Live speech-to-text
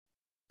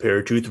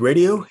Paratruth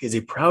Radio is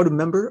a proud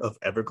member of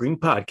Evergreen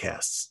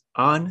Podcasts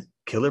on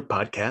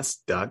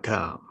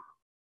killerpodcast.com.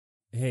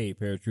 Hey,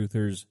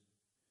 Paratruthers.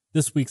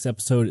 This week's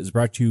episode is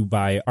brought to you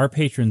by our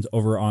patrons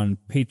over on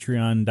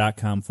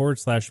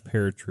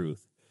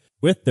patreon.com/paratruth.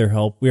 With their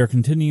help, we are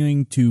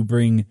continuing to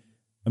bring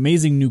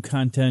amazing new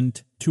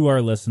content to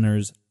our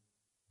listeners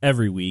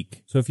every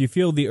week. So if you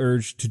feel the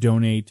urge to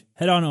donate,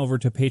 head on over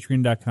to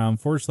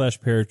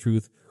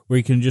patreon.com/paratruth, where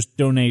you can just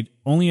donate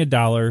only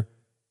 $1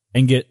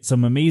 and get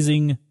some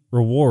amazing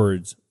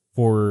rewards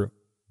for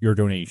your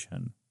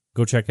donation.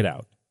 Go check it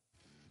out.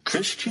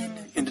 Christian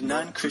and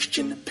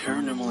non-Christian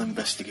paranormal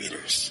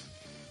investigators.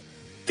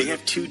 They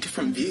have two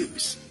different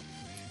views,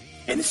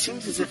 and it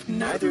seems as if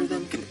neither of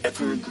them can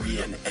ever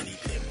agree on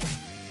anything.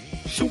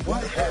 So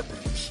what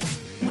happens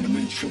when a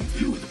mainstream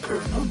view of the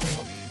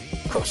paranormal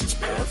crosses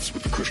paths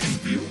with the Christian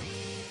view?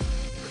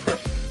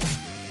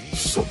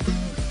 Something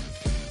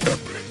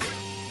epic.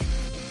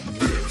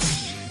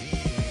 This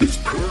is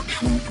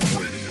Paratruth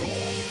Radio.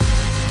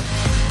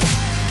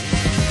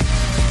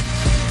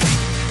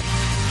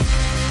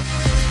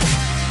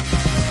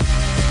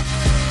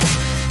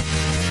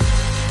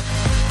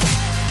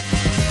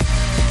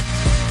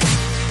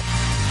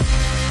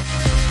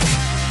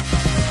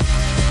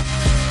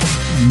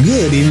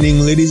 Good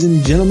evening, ladies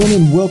and gentlemen,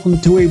 and welcome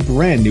to a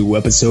brand new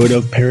episode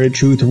of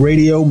Paratruth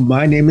Radio.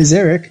 My name is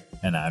Eric.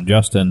 And I'm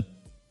Justin.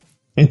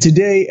 And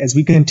today, as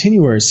we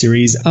continue our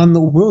series on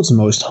the world's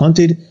most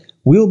haunted,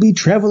 we'll be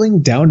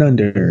traveling down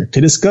under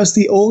to discuss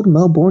the old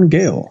Melbourne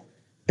Gale.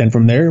 Then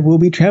from there, we'll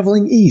be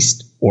traveling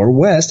east or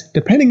west,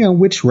 depending on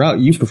which route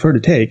you prefer to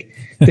take,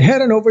 to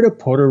head on over to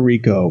Puerto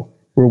Rico,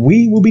 where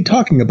we will be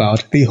talking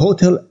about the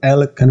Hotel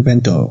El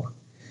Convento.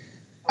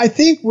 I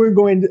think we're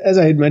going to, as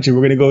I had mentioned,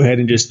 we're going to go ahead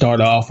and just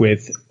start off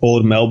with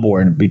Old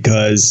Melbourne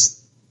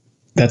because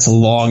that's a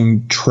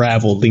long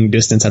traveling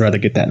distance. I'd rather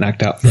get that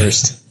knocked out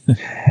first.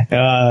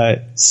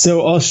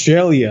 So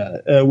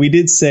Australia, we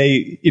did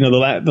say,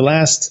 the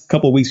last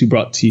couple of weeks we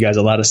brought to you guys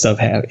a lot of stuff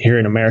here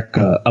in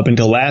America up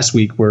until last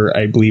week where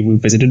I believe we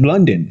visited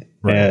London.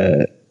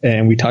 Right.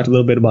 And we talked a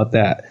little bit about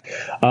that.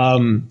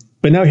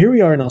 But now here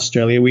we are in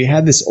Australia. We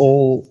had this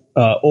old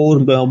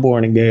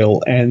Melbourne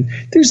Gale, and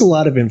there's a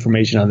lot of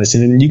information on this.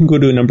 And you can go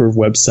to a number of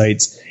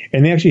websites,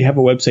 and they actually have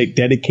a website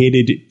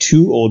dedicated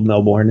to Old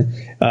Melbourne,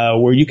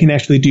 where you can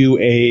actually do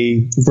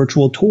a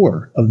virtual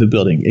tour of the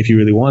building if you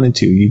really wanted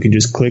to. You can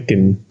just click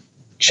and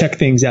check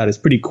things out. It's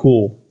pretty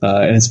cool,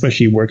 and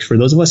especially works for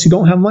those of us who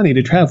don't have money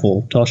to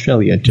travel to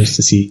Australia just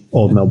to see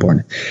Old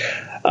Melbourne.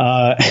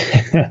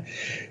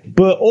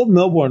 But Old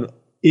Melbourne,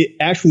 it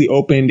actually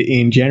opened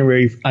on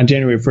January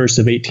 1st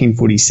of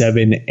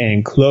 1847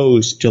 and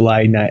closed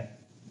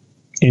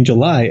in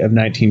July of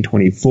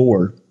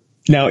 1924.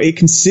 Now, it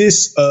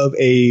consists of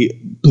a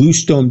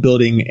bluestone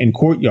building and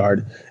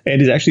courtyard,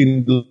 and is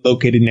actually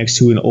located next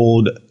to an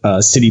old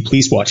city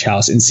police watch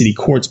house and city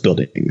courts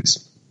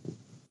buildings.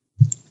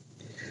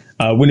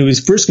 When it was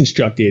first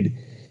constructed,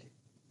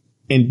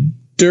 and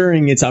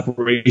during its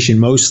operation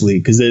mostly,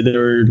 because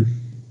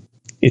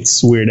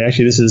it's weird.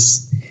 Actually,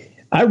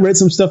 I read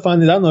some stuff on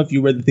this. I don't know if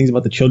you read the things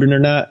about the children or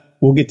not.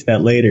 We'll get to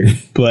that later.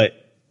 But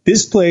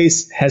this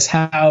place has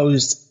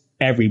housed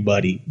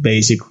everybody,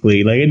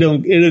 basically. Like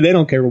they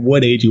don't care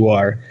what age you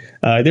are.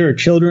 There are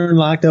children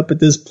locked up at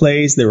this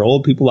place. There are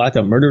old people locked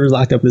up, murderers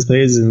locked up at this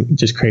place, and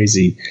just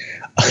crazy.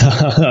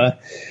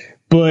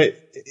 But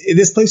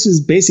this place was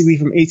basically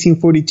from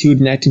 1842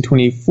 to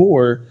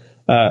 1924,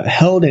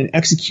 held and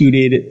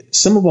executed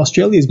some of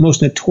Australia's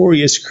most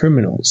notorious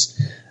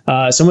criminals.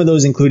 Some of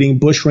those including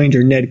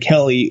bushranger Ned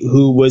Kelly,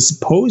 who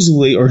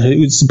supposedly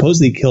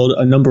killed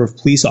a number of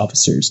police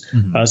officers.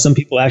 Mm-hmm. Some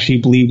people actually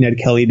believe Ned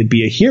Kelly to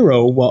be a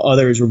hero, while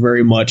others were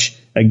very much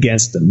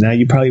against him. Now,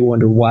 you probably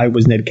wonder, why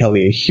was Ned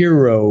Kelly a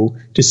hero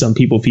to some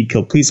people if he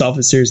killed police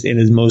officers? It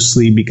is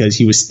mostly because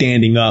he was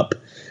standing up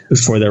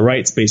for their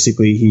rights,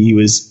 basically. He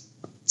was,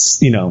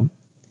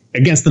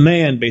 against the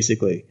man,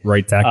 basically.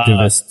 Rights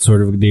activist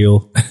sort of a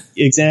deal.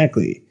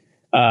 Exactly.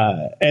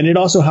 And it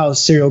also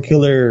housed serial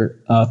killer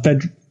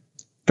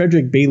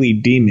Frederick Bailey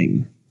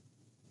Deeming.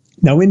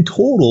 Now, in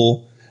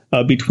total,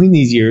 between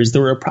these years,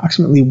 there were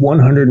approximately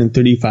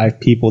 135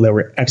 people that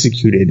were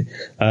executed.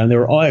 They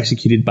were all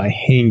executed by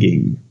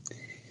hanging.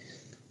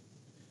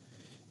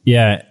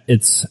 Yeah,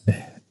 it's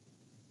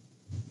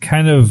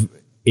kind of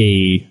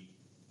a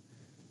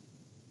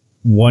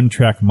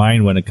one-track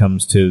mind when it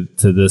comes to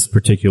this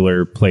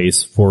particular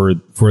place for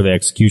the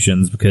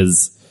executions,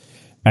 because,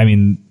 I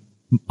mean,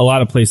 a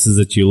lot of places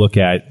that you look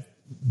at,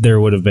 there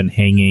would have been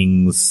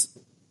hangings,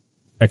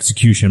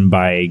 execution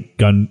by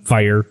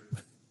gunfire,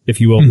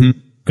 if you will, mm-hmm.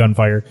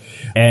 Gunfire.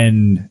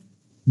 And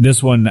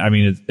this one, I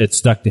mean, it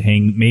stuck to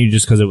hang, maybe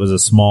just because it was a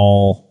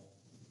small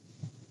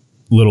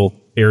little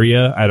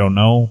area. I don't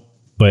know.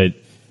 But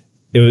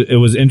it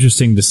was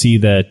interesting to see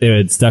that it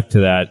had stuck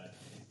to that.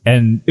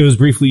 And it was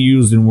briefly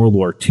used in World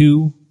War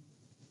II,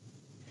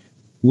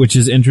 which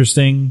is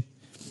interesting.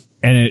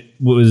 And it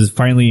was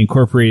finally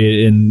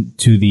incorporated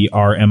into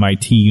our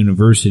MIT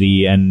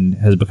University and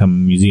has become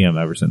a museum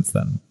ever since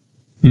then.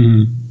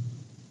 Mm-hmm.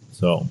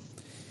 So,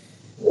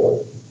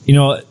 you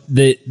know,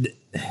 the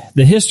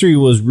history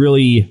was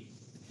really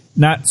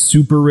not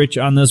super rich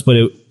on this, but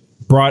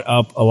it brought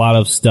up a lot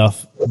of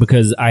stuff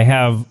because I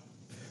have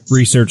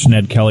researched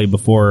Ned Kelly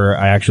before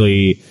I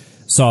actually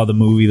saw the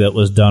movie that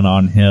was done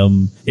on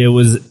him.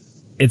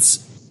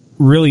 It's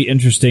really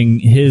interesting,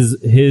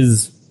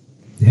 his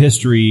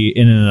history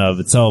in and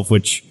of itself,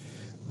 which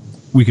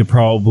we could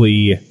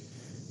probably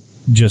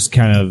just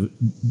kind of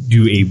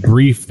do a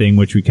brief thing,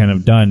 which we kind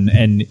of done.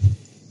 And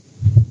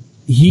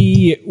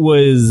he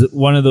was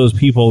one of those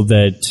people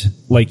that,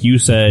 like you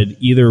said,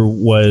 either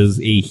was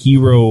a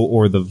hero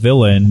or the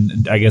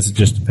villain. I guess it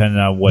just depended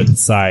on what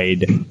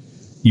side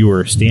you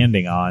were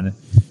standing on.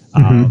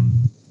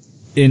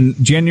 In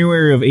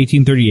January of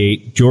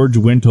 1838, George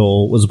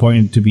Wintle was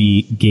appointed to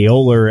be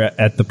gaoler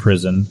at the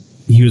prison.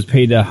 He was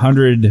paid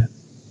 100,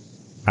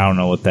 I don't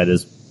know what that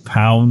is,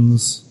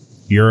 pounds,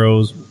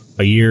 euros,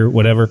 a year,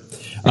 whatever,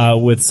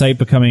 with site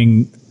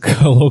becoming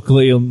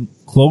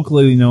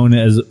colloquially known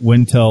as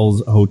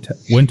Wintle's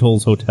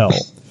Hotel.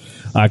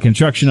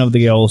 Construction of the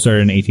gaol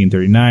started in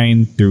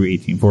 1839 through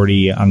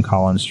 1840 on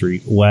Collins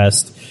Street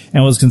West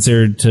and was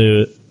considered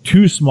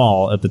too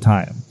small at the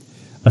time.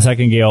 A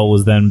second gaol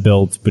was then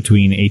built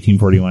between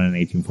 1841 and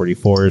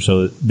 1844,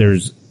 so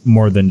there's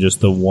more than just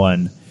the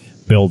one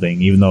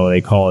building. Even though they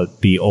call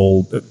it the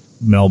old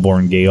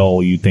Melbourne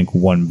Gaol, you'd think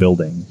one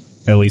building.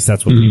 At least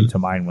that's what came to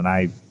mind when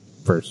I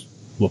first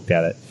looked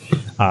at it.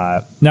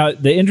 Now,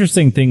 the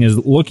interesting thing is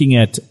looking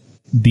at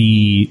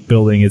the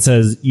building, it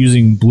says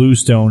using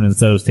bluestone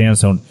instead of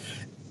sandstone.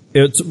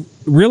 It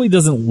really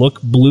doesn't look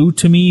blue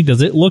to me.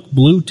 Does it look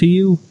blue to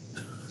you?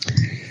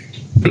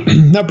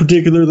 Not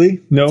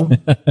particularly, no.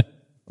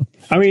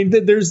 I mean,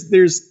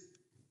 there's,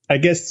 I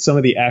guess some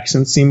of the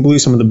accents seem blue,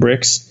 some of the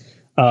bricks.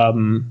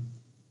 But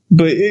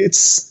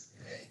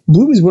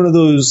blue is one of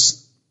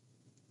those,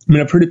 I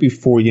mean, I've heard it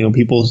before, you know,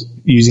 people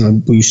using a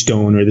blue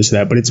stone or this or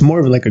that, but it's more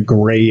of like a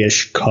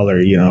grayish color,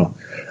 you know.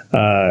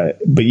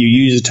 But you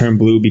use the term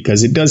blue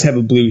because it does have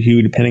a blue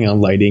hue depending on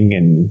lighting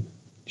and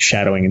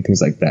shadowing and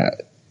things like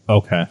that.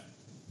 Okay.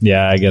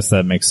 Yeah, I guess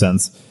that makes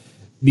sense.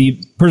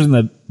 The person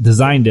that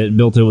designed it and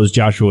built it was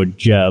Joshua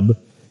Jebb,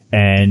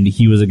 and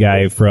he was a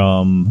guy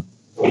from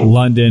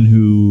London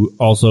who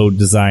also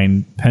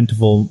designed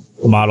Pentonville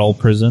Model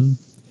Prison.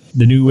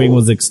 The new wing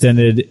was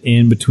extended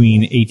in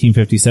between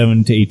 1857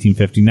 to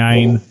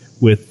 1859,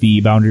 with the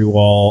boundary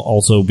wall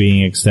also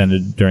being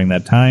extended during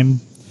that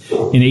time.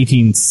 In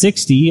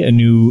 1860, a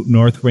new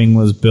north wing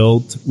was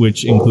built,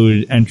 which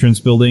included entrance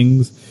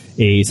buildings,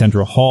 a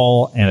central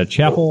hall, and a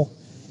chapel.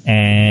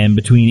 And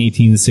between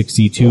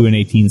 1862 and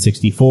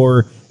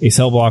 1864, a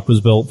cell block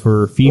was built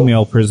for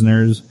female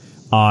prisoners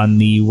on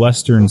the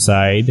western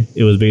side.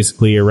 It was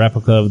basically a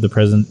replica of the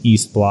present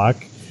East Block,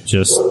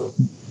 just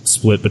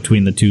split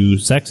between the two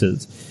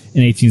sexes.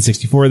 In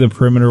 1864, the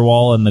perimeter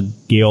wall and the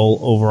gaol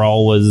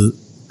overall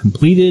was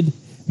completed,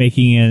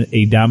 making it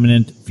a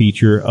dominant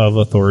feature of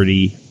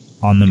authority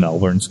on the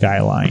Melbourne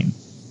skyline.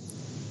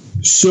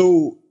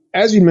 So,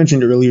 as we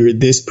mentioned earlier,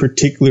 this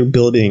particular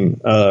building,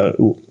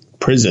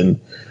 prison,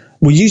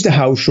 was used to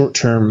house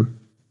short-term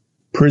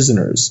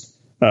prisoners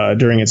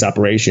during its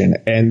operation.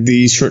 And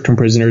these short-term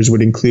prisoners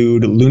would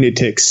include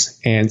lunatics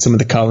and some of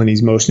the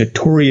colony's most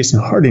notorious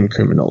and hardened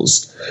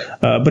criminals.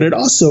 But it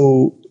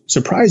also,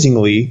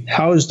 surprisingly,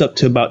 housed up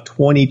to about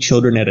 20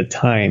 children at a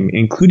time,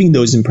 including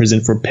those in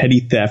prison for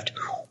petty theft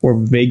or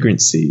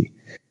vagrancy.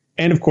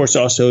 And, of course,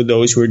 also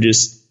those who were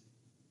just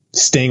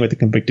staying with a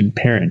convicted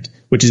parent,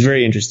 which is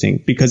very interesting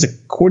because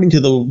according to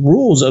the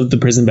rules of the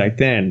prison back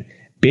then,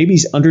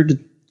 babies under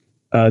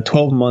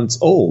 12 months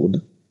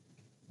old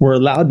were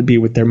allowed to be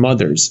with their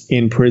mothers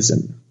in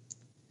prison.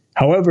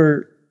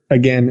 However,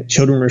 again,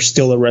 children were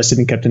still arrested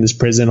and kept in this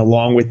prison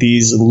along with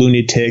these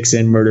lunatics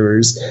and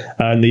murderers.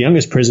 And the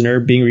youngest prisoner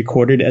being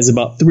recorded as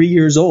about 3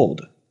 years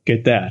old.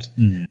 Get that.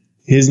 Mm.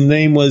 His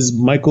name was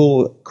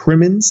Michael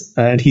Crimmins,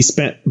 and he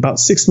spent about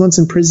 6 months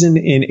in prison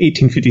in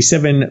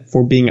 1857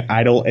 for being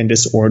idle and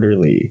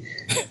disorderly.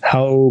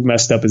 How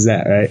messed up is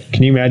that, right?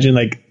 Can you imagine,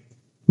 like,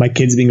 my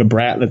kids being a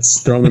brat, let's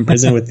throw them in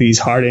prison with these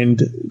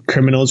hardened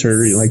criminals or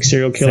like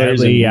serial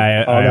killers? Sadly,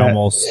 I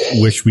almost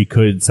wish we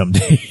could some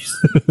days.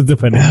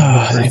 Depending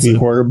on that'd be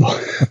horrible.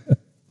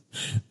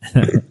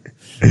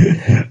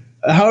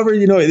 However,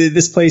 you know,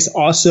 this place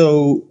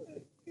also,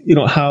 you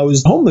know,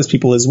 housed homeless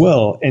people as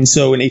well. And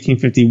so in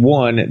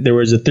 1851, there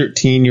was a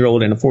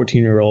 13-year-old and a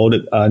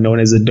 14-year-old known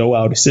as the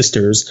Dowd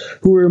sisters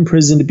who were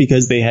imprisoned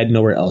because they had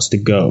nowhere else to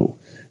go.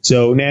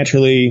 So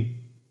naturally,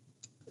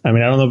 I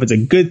mean, I don't know if it's a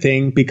good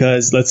thing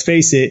because, let's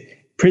face it,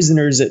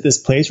 prisoners at this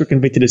place were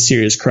convicted of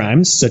serious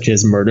crimes such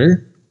as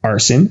murder,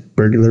 arson,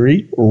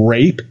 burglary,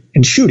 rape,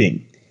 and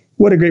shooting.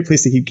 What a great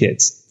place to keep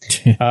kids.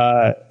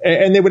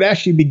 And they would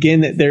actually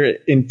begin their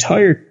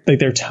entire, like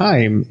their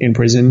time in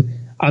prison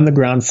on the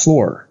ground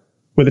floor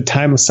with a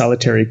time of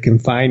solitary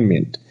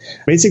confinement.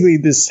 Basically,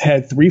 this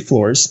had 3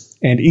 floors,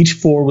 and each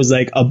floor was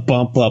like a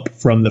bump up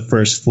from the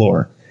first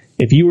floor.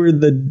 If you were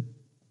the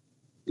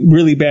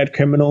really bad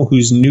criminal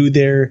who's new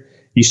there,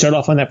 You start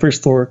off on that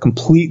first floor,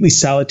 completely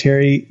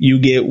solitary. You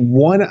get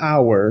 1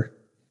 hour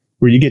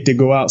where you get to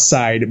go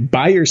outside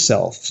by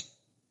yourself.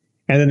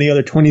 And then the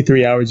other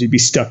 23 hours, you'd be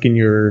stuck in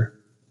your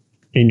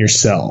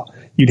cell.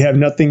 You'd have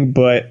nothing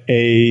but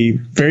a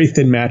very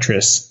thin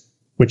mattress,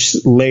 which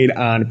laid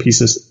on a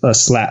piece of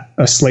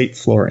slate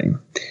flooring.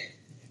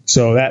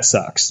 So that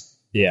sucks.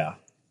 Yeah.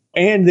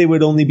 And they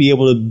would only be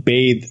able to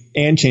bathe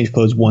and change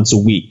clothes once a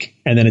week,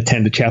 and then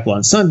attend the chapel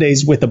on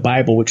Sundays with a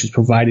Bible, which was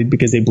provided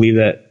because they believed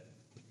that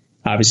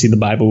obviously the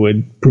Bible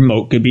would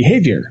promote good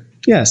behavior.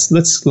 Yes,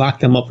 let's lock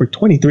them up for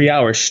 23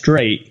 hours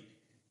straight.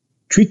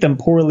 Treat them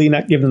poorly,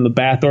 not give them the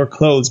bath or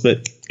clothes,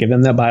 but give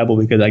them that Bible,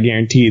 because I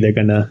guarantee they're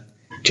going to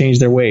change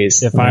their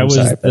ways. If I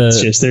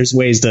was there's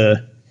ways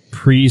to...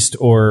 priest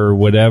or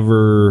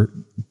whatever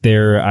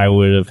there, I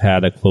would have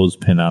had a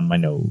clothespin on my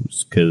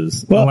nose,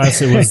 because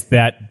unless it was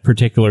that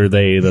particular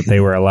day that they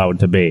were allowed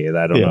to bathe,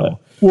 I don't know.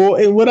 Well,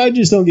 and what I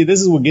just don't get,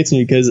 this is what gets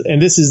me,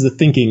 and this is the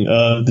thinking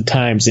of the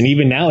times, and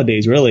even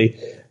nowadays, really,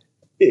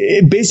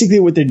 basically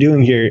what they're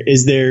doing here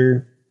is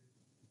they're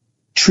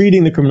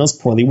treating the criminals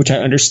poorly, which I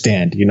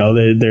understand. You know,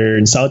 they're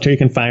in solitary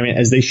confinement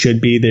as they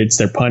should be. It's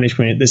their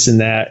punishment, this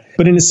and that.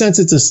 But in a sense,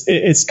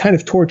 it's kind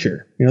of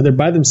torture. You know, they're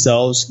by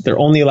themselves. They're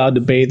only allowed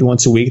to bathe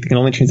once a week. They can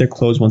only change their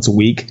clothes once a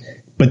week.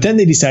 But then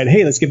they decide,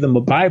 hey, let's give them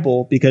a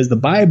Bible, because the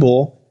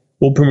Bible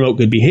will promote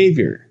good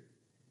behavior.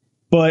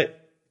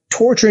 But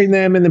torturing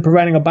them and then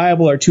providing a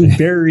Bible are two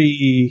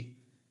very,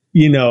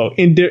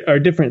 are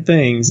different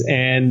things,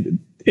 and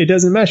it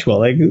doesn't mesh well.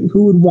 Like,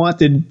 who would want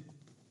to,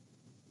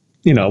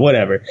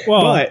 whatever.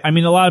 Well, but, I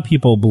mean, a lot of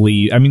people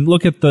believe,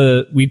 look at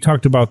we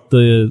talked about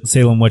the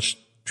Salem witch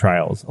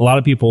trials. A lot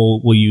of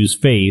people will use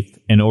faith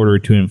in order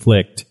to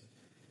inflict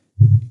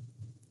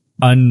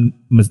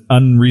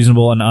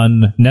unreasonable and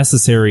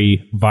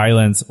unnecessary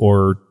violence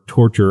or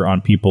torture on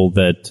people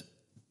that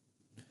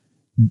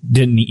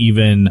didn't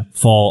even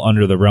fall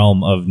under the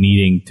realm of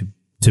needing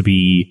to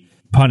be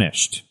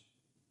punished.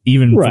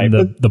 Even right,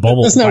 from the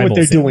Bible. That's not Bible what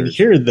they're standards.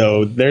 doing here,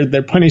 though.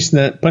 They're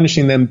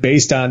punishing them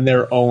based on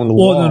their own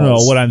laws. Well,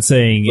 no. What I'm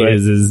saying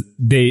is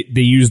they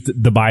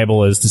used the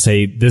Bible as to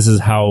say this is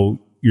how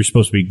you're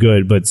supposed to be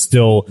good, but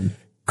still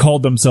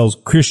called themselves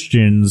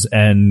Christians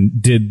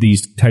and did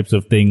these types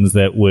of things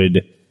that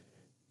would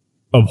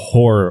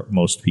abhor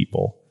most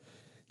people.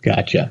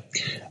 Gotcha.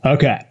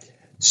 Okay.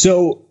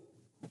 So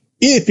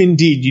if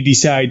indeed you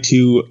decide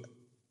to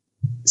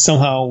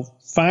somehow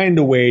find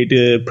a way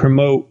to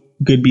promote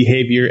good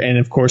behavior, and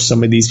of course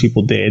some of these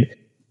people did,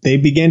 they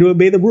began to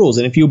obey the rules.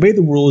 And if you obey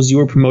the rules, you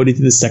were promoted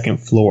to the second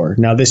floor.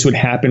 Now, this would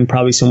happen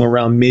probably somewhere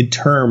around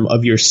mid-term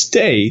of your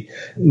stay,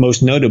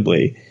 most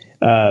notably.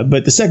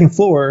 But the second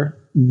floor,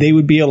 they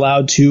would be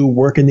allowed to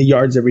work in the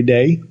yards every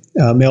day.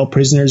 Male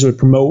prisoners would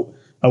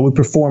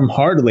perform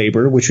hard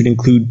labor, which would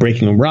include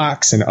breaking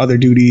rocks and other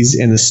duties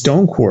in the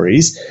stone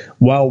quarries,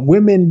 while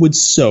women would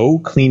sew,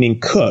 clean, and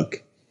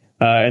cook.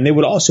 And they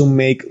would also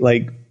make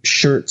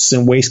shirts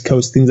and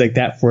waistcoats, things like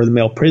that for the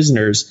male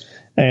prisoners,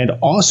 and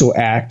also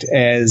act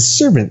as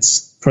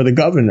servants for the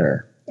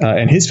governor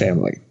and his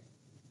family.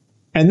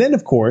 And then,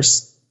 of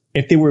course,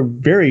 if they were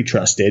very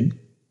trusted,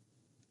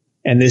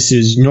 and this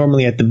is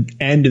normally at the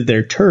end of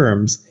their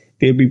terms,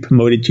 they would be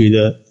promoted to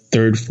the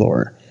third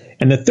floor.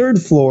 And the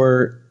third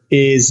floor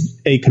is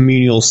a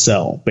communal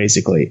cell,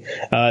 basically.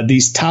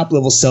 These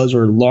top-level cells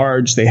were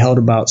large. They held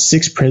about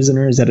 6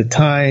 prisoners at a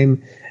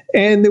time.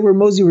 And they were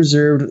mostly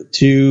reserved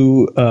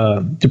to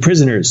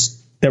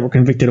prisoners that were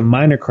convicted of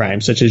minor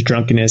crimes, such as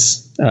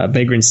drunkenness,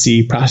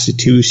 vagrancy,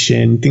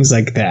 prostitution, things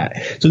like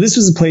that. So this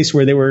was a place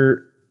where they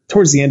were,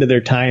 towards the end of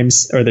their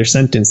times or their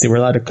sentence, they were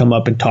allowed to come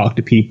up and talk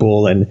to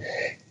people. And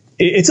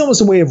it's almost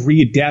a way of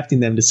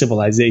readapting them to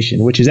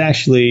civilization, which is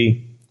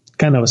actually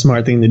kind of a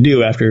smart thing to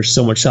do after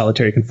so much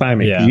solitary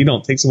confinement. Yeah. You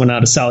don't take someone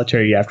out of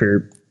solitary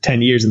after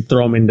 10 years and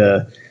throw them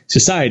into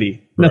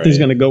society. Nothing's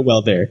going to go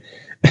well there.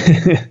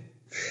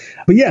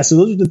 But yeah, so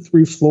those are the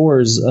 3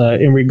 floors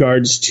in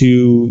regards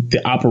to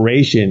the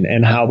operation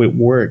and how it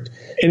worked.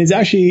 And it's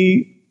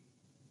actually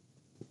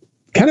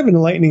kind of an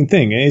enlightening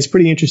thing. And it's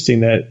pretty interesting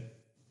that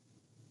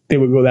they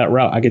would go that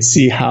route. I could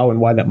see how and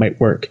why that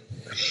might work.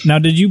 Now,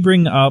 did you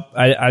bring up,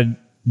 I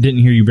didn't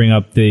hear you bring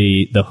up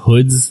the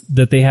hoods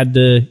that they had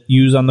to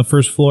use on the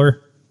first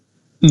floor?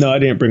 No, I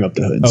didn't bring up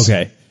the hoods.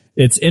 Okay.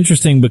 It's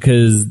interesting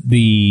because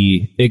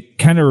it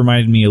kind of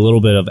reminded me a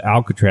little bit of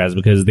Alcatraz,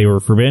 because they were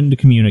forbidden to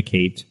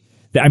communicate.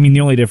 The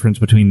only difference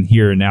between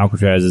here and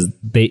Alcatraz is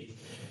they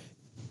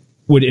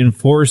would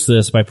enforce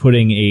this by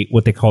putting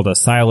what they called a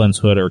silence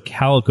hood or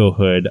calico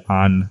hood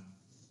on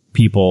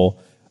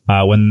people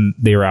when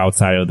they were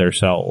outside of their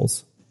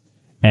cells.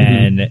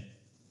 And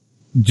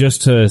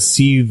just to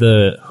see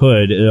the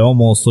hood, it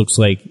almost looks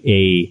like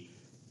a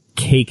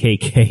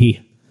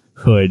KKK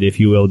hood, if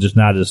you will, just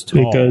not as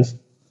tall. It does.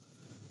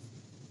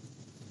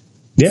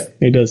 Yeah,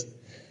 it does.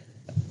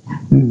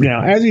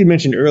 Now, as we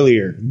mentioned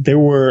earlier, there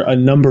were a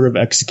number of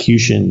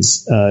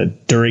executions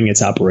during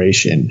its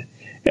operation.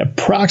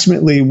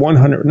 Exactly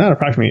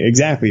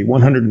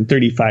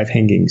 135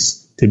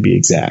 hangings, to be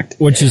exact.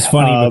 Which is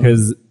funny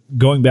because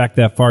going back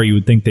that far, you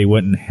would think they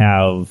wouldn't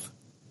have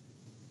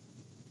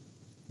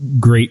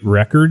great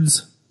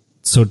records.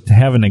 So to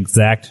have an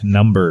exact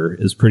number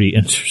is pretty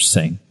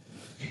interesting.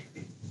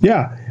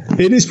 Yeah,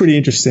 it is pretty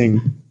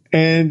interesting.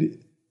 And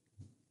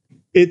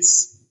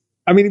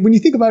when you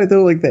think about it,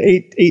 though, like the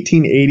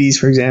 1880s,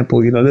 for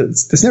example,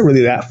 that's not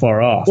really that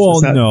far off. Well,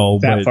 it's not no,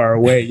 that far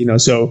away,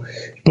 so,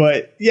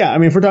 but yeah,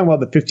 if we're talking about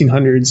the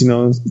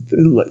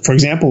 1500s, for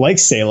example, like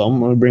Salem, I'm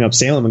going to bring up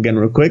Salem again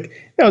real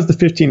quick. That was the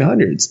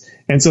 1500s.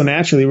 And so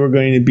naturally we're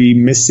going to be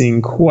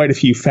missing quite a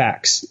few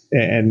facts,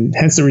 and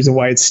hence the reason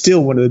why it's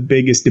still one of the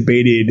biggest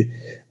debated,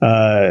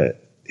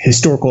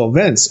 historical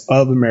events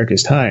of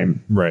America's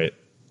time. Right.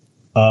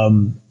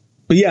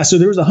 But yeah, so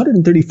there was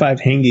 135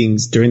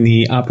 hangings during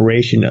the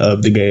operation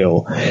of the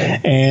Gale.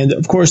 And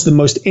of course, the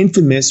most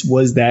infamous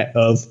was that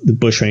of the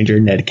bushranger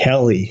Ned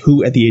Kelly,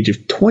 who at the age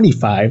of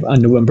 25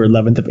 on November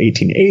 11th of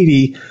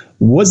 1880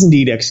 was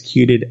indeed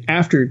executed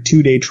after a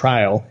 2-day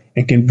trial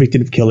and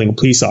convicted of killing a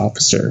police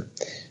officer.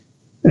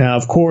 Now,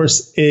 of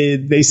course,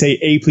 they say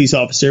a police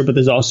officer, but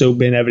there's also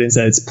been evidence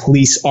that it's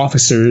police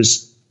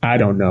officers. I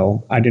don't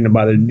know. I didn't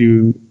bother to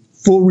do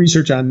full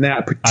research on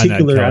that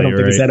particular. I don't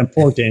think it's that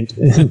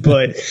important.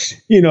 But,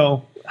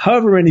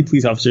 however many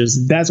police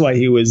officers, that's why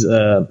he was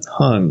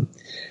hung.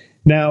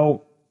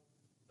 Now,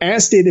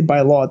 as stated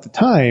by law at the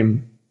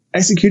time,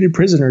 executed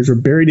prisoners were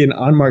buried in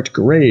unmarked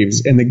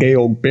graves in the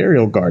Gale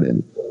burial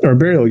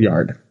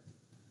yard.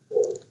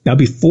 Now,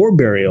 before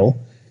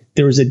burial,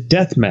 there was a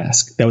death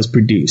mask that was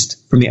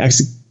produced from the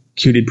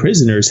executed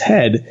prisoner's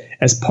head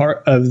as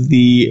part of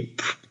the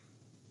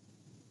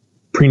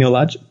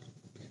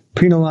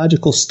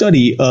phrenological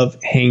study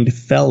of hanged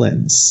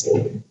felons.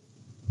 And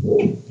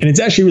it's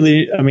actually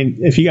really,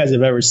 if you guys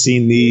have ever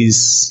seen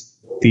these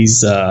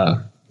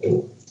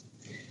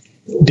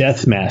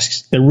death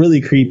masks, they're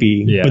really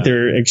creepy, but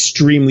they're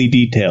extremely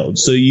detailed.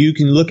 So you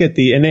can look at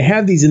and they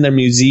have these in their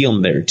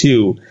museum there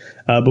too.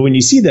 But when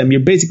you see them, you're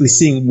basically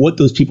seeing what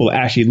those people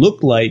actually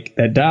looked like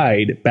that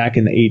died back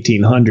in the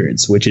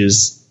 1800s, which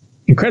is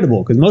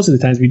incredible because most of the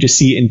times we just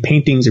see it in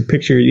paintings or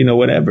pictures,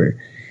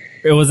 whatever.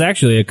 It was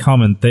actually a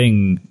common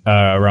thing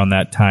around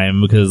that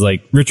time because,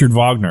 like, Richard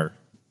Wagner,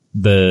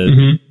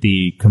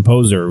 the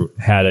composer,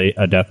 had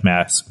a death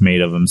mask made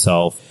of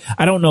himself.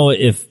 I don't know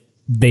if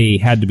they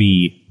had to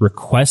be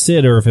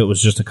requested or if it was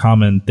just a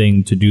common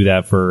thing to do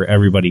that for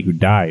everybody who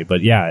died.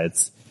 But yeah,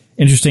 it's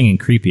interesting and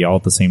creepy all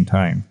at the same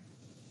time.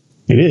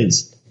 It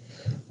is.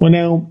 Well,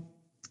 now,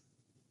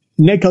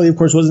 Ned Kelly, of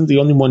course, wasn't the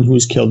only one who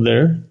was killed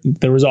there.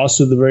 There was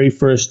also the very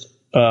first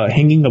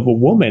hanging of a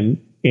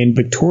woman in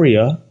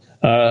Victoria.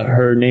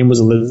 Her name was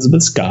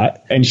Elizabeth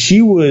Scott, and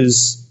she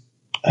was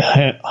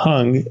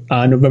hung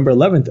on November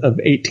 11th of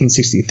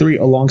 1863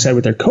 alongside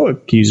with their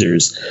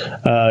co-accusers,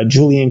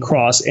 Julian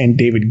Cross and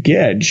David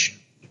Gedge,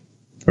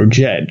 or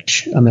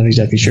Jedge. I'm not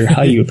exactly sure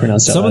how you would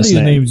pronounce that. Some of these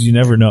names you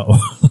never know.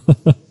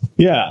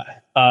 Yeah.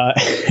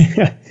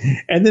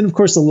 And then, of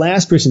course, the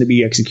last person to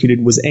be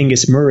executed was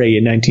Angus Murray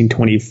in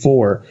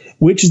 1924,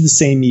 which is the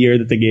same year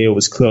that the Gale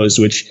was closed,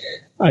 which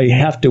I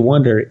have to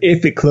wonder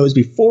if it closed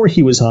before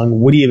he was hung,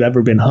 would he have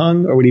ever been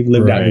hung or would he have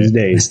lived out his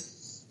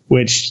days?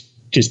 Which,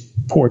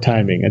 just poor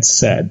timing. It's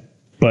sad.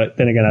 But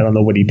then again, I don't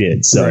know what he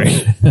did. So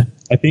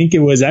I think it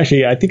was I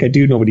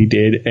do know what he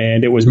did,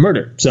 and it was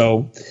murder.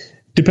 So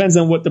depends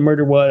on what the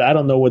murder was. I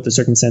don't know what the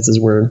circumstances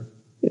were.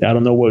 I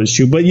don't know what was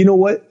true. But you know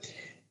what?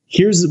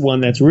 Here's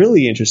one that's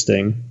really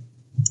interesting,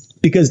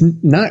 because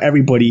not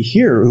everybody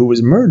here who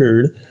was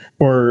murdered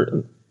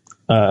or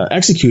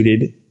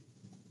executed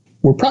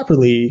were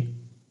properly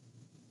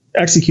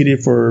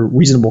executed for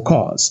reasonable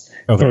cause.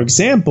 Okay. For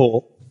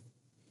example,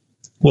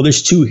 well,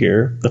 there's two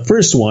here. The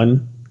first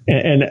one,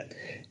 and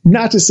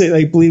not to say,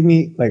 like, believe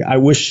me, like,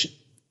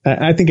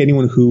 I think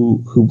anyone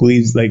who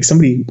believes, like,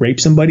 somebody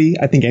raped somebody,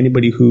 I think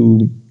anybody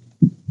who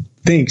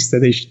thinks that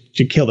they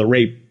should kill the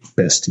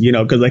rapist,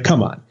 because, like,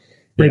 come on.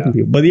 Raping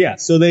people. But yeah,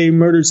 so they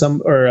murdered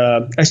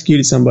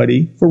executed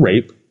somebody for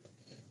rape,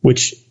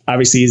 which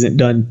obviously isn't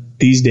done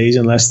these days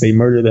unless they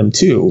murder them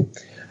too.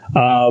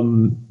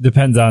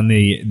 Depends on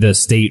the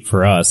state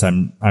for us. I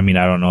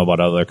don't know about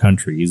other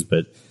countries,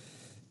 but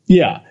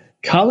yeah.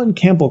 Colin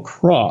Campbell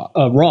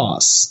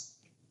Ross.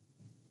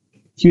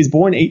 He was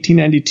born in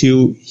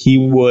 1892. He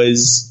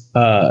was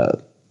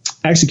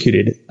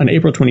executed on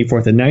April 24th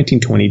of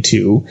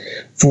 1922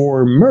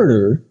 for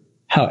murder.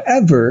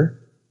 However,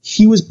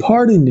 he was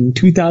pardoned in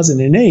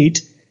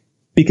 2008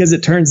 because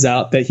it turns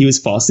out that he was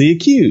falsely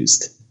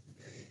accused.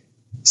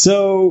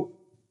 So,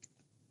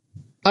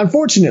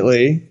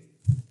 unfortunately,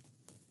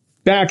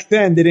 back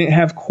then they didn't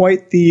have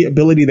quite the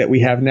ability that we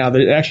have now.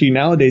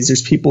 Nowadays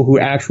there's people who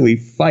actually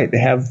fight. They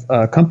have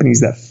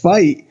companies that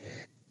fight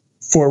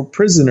for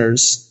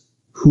prisoners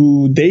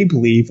who they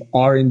believe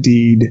are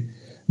indeed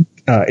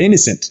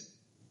innocent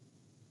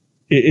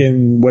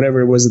in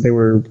whatever it was that they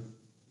were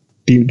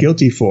deemed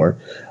guilty for.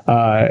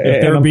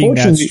 If they're being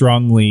that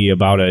strongly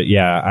about it,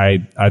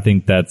 I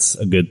think that's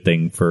a good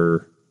thing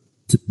for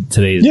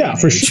today's age.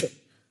 For sure.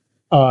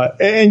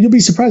 And you'll be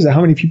surprised at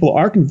how many people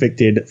are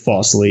convicted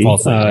falsely,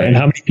 right. and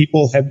how many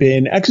people have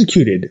been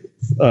executed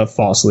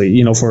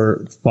falsely,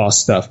 for false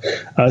stuff.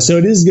 So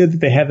it is good that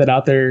they have that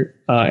out there.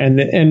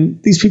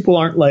 And these people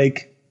aren't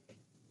like,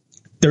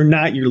 they're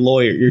not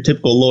your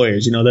typical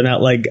lawyers. They're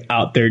not like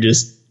out there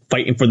just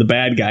fighting for the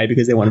bad guy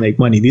because they want to make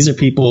money. These are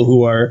people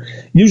who are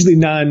usually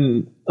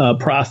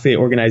non-profit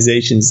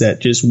organizations that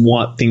just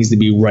want things to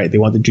be right. They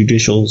want the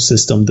judicial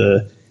system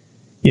to,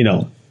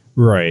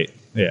 Right.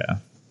 Yeah.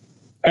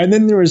 And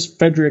then there was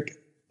Frederick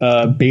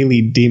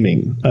Bailey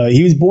Deeming.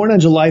 He was born on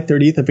July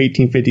 30th of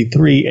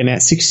 1853, and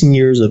at 16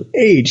 years of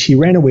age, he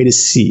ran away to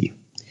sea.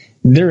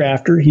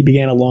 Thereafter, he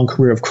began a long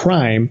career of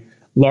crime,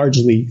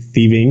 largely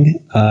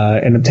thieving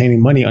and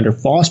obtaining money under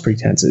false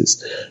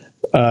pretenses.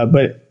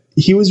 But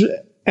he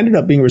ended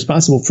up being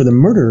responsible for the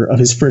murder of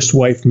his first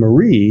wife,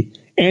 Marie,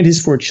 and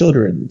his 4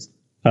 children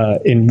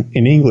in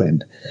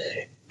England,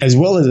 as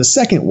well as a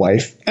second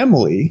wife,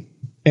 Emily,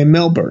 in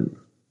Melbourne.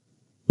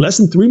 Less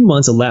than 3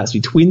 months elapsed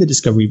between the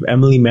discovery of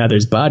Emily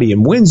Mather's body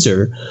in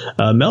Windsor,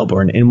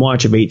 Melbourne, in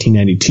March of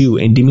 1892,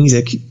 and Deeming's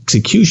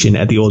execution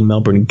at the Old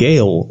Melbourne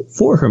Gaol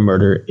for her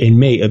murder in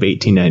May of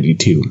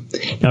 1892.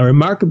 Now, a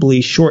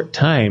remarkably short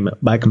time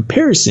by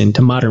comparison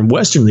to modern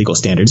Western legal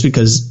standards,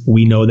 because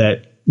we know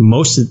that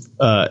most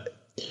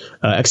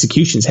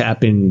executions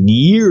happen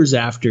years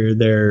after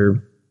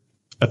they're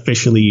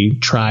officially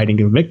tried and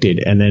convicted,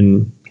 and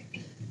then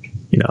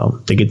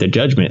they get their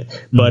judgment.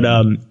 But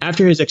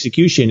after his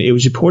execution, it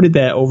was reported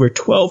that over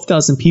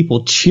 12,000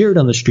 people cheered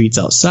on the streets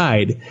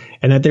outside,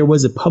 and that there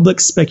was a public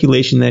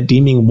speculation that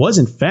Deeming was,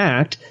 in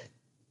fact,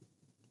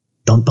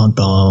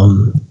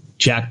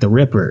 Jack the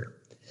Ripper.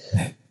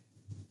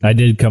 I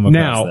did come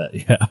across that,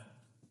 yeah.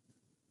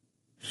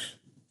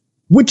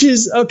 Which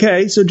is,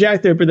 okay, so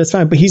Jack the Ripper, that's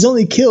fine, but he's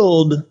only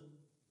killed...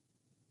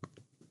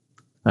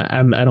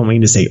 I don't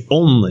mean to say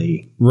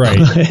only. Right.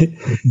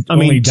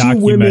 Only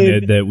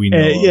documented that we know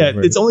of,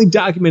 right. It's only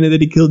documented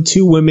that he killed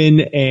 2 women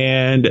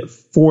and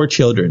 4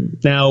 children.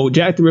 Now,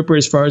 Jack the Ripper,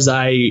 as far as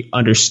I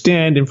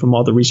understand and from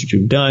all the research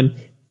we've done,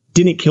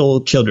 didn't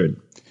kill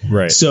children.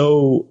 Right.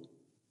 So,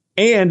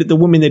 and the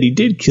women that he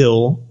did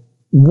kill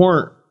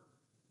weren't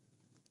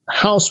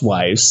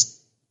housewives.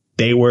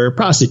 They were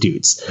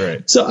prostitutes.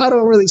 Right. So I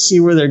don't really see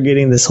where they're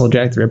getting this whole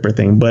Jack the Ripper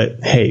thing.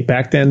 But hey,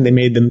 back then they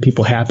made them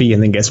people happy,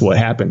 and then guess what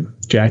happened?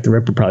 Jack the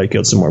Ripper probably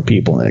killed some more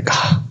people. And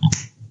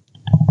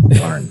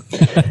darn.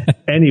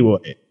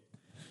 Anyway.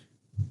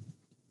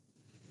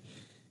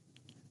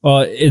 Well,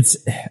 it's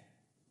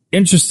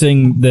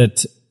interesting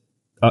that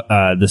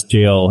this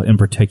jail in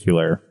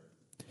particular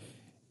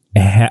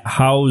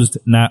housed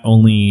not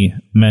only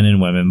men and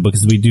women,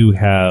 because we do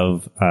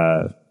have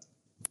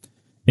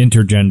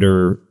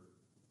intergender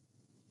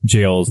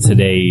jails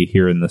today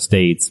here in the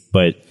States,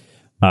 but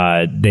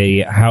they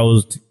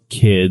housed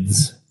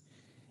kids,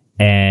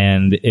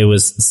 and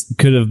it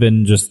could have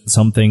been just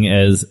something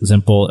as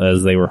simple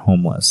as they were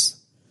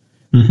homeless.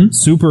 Mm-hmm.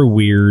 Super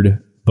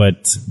weird,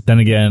 but then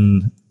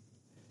again,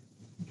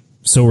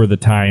 so were the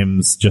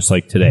times, just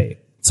like today.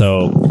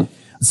 So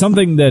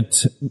something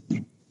that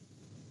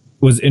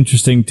was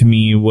interesting to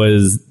me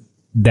was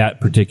that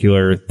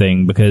particular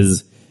thing,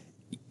 because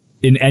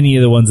in any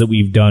of the ones that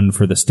we've done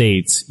for the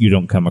States, you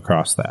don't come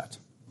across that.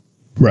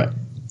 Right.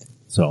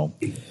 So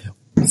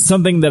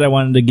something that I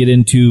wanted to get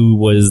into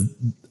was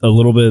a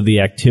little bit of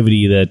the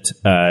activity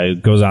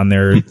that goes on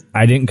there.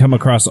 I didn't come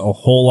across a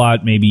whole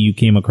lot. Maybe you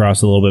came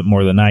across a little bit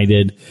more than I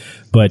did.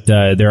 But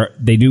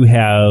they do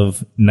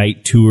have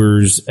night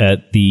tours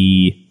at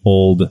the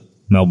Old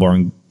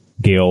Melbourne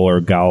Gaol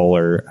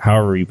or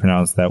however you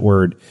pronounce that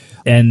word.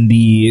 And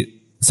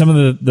some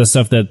of the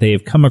stuff that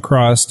they've come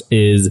across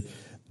is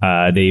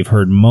they've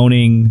heard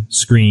moaning,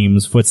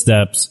 screams,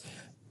 footsteps,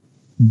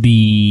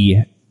 the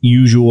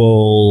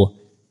usual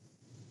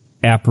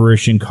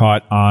apparition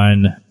caught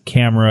on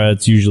camera.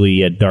 It's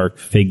usually a dark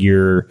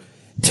figure,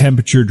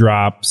 temperature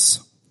drops.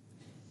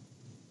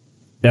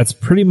 That's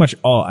pretty much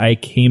all I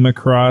came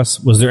across.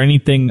 Was there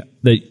anything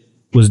that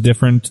was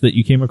different that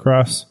you came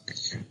across?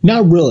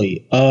 Not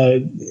really.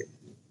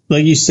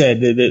 Like you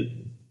said,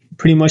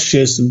 pretty much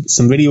just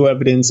some video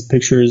evidence,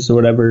 pictures or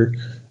whatever.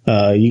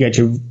 You got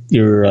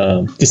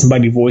your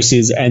disembodied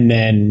voices, and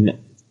then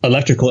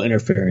electrical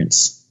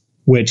interference,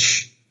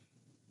 which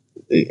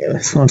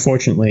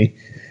unfortunately,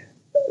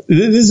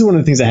 this is one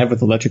of the things I have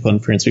with electrical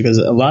interference, because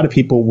a lot of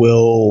people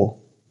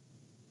will,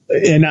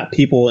 and not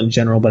people in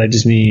general, but I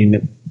just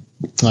mean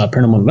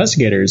paranormal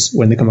investigators,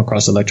 when they come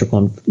across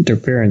electrical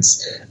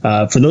interference,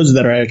 for those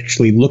that are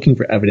actually looking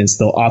for evidence,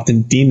 they'll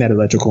often deem that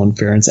electrical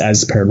interference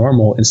as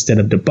paranormal instead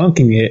of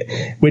debunking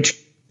it, which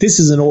this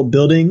is an old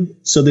building,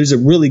 so there's a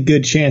really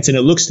good chance, and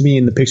it looks to me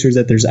in the pictures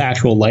that there's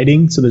actual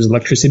lighting, so there's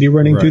electricity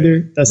running through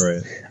there.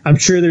 Right. I'm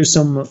sure there's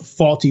some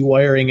faulty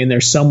wiring in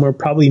there somewhere,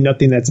 probably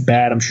nothing that's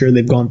bad. I'm sure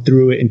they've gone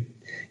through it, and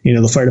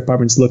the fire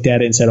department's looked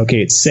at it and said,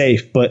 okay, it's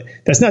safe, but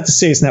that's not to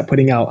say it's not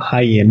putting out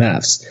high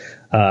EMFs.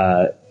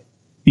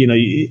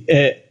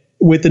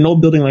 With an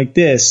old building like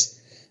this,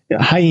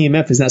 high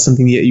EMF is not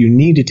something that you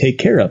need to take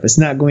care of. It's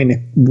not going to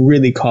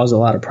really cause a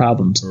lot of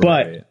problems.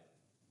 Right. But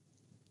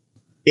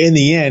in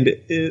the end,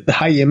 the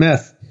high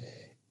EMF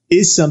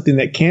is something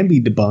that can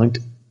be debunked,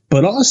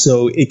 but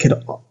also it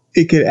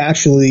could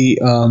actually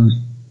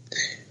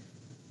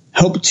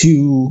help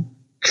to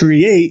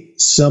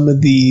create some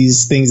of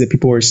these things that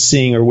people are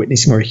seeing or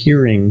witnessing or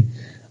hearing.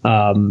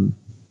 So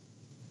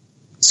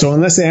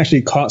unless they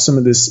actually caught some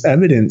of this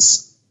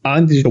evidence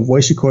on digital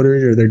voice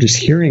recorders, or they're just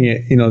hearing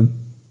it,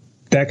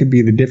 that could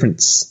be the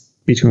difference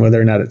between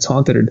whether or not it's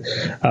haunted.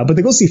 But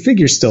the ghostly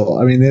figure still,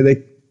 I mean,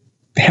 they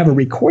have a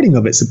recording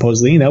of it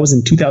supposedly, and that was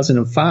in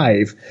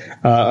 2005,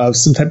 of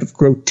some type of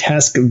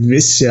grotesque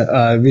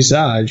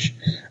visage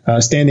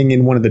standing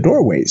in one of the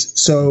doorways.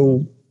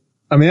 So,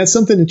 I mean, that's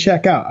something to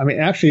check out. I mean,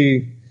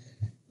 actually,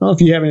 I don't know if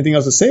you have anything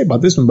else to say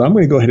about this one, but I'm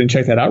going to go ahead and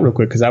check that out real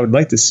quick because I would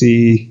like to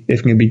see if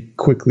it can be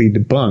quickly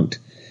debunked.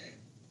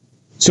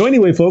 So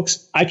anyway,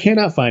 folks, I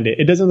cannot find it.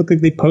 It doesn't look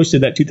like they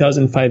posted that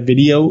 2005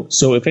 video.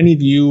 So if any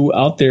of you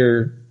out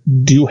there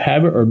do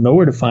have it or know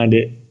where to find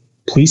it,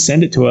 please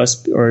send it to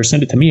us, or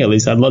send it to me at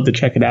least. I'd love to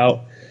check it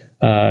out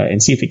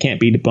and see if it can't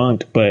be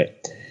debunked.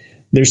 But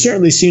there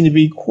certainly seem to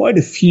be quite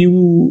a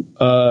few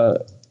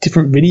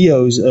different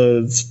videos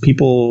of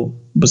people,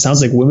 but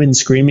sounds like women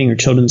screaming or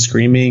children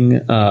screaming,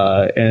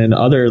 and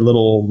other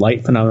little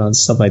light phenomena,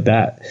 stuff like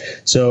that.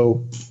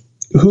 So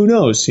who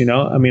knows?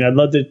 I mean, I'd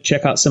love to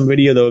check out some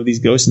video though of these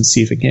ghosts and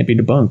see if it can't be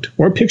debunked,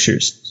 or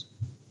pictures.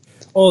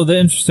 Oh, the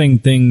interesting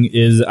thing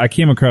is I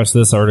came across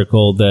this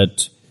article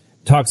that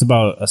talks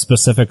about a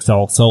specific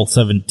cell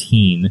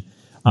 17.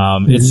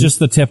 It's just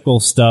the typical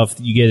stuff.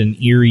 You get an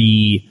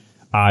eerie,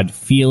 odd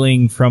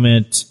feeling from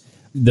it.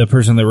 The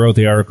person that wrote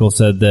the article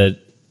said that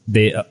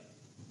they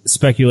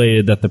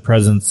speculated that the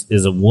presence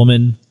is a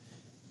woman,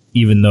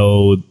 even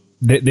though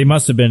they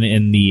must have been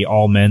in the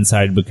all men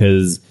side,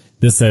 because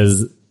this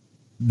says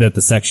that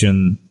the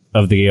section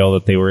of the Gale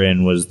that they were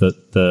in was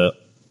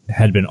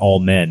had been all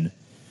men,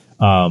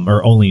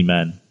 or only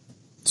men.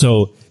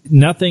 So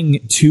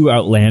nothing too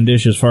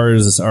outlandish as far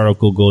as this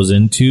article goes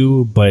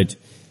into, but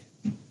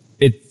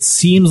it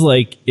seems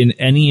like in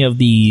any of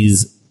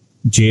these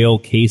jail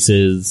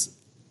cases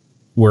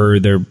where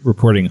they're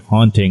reporting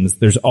hauntings,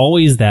 there's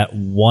always that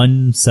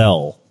one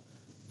cell.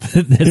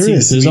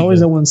 There's always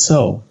that one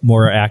cell.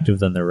 More active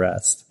than the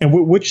rest. And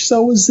which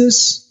cell was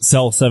this?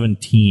 Cell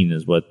 17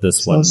 is what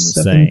this one is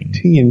saying.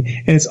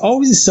 saying. And it's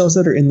always the cells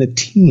that are in the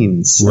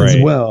teens as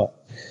well.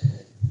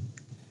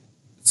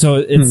 So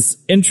it's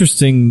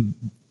interesting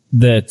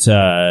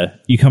that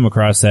you come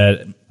across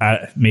that.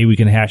 Maybe we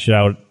can hash it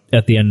out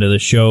at the end of the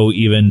show,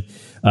 even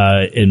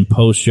in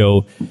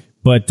post-show.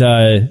 But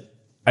I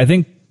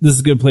think this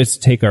is a good place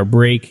to take our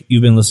break.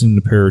 You've been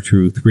listening to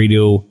Paratruth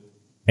Radio,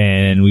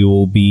 and we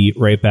will be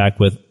right back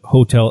with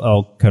Hotel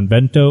El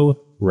Convento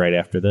right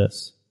after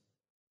this.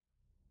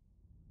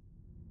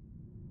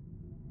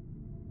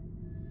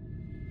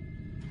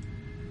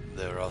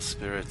 There are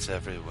spirits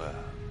everywhere,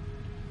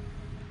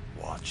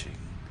 watching,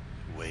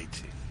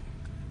 waiting,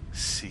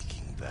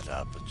 seeking that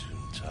opportune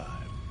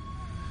time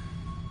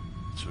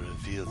to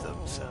reveal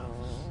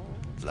themselves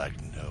like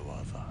no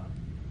other.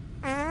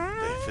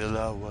 They fill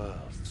our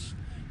worlds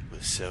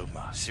with so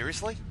much.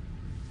 Seriously?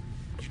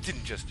 You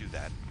didn't just do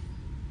that.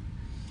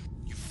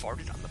 You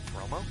farted on the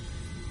promo?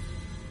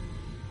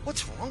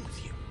 What's wrong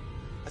with you?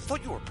 I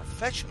thought you were a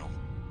professional.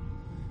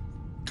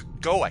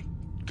 Go away.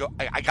 Go.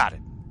 I got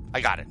it.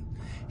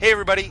 Hey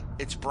everybody,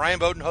 it's Brian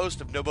Bowden, host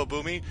of Nobo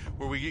Boomy,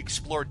 where we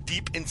explore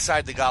deep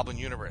inside the Goblin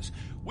universe.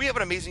 We have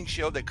an amazing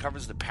show that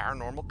covers the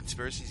paranormal,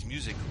 conspiracies,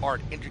 music,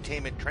 art,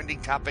 entertainment,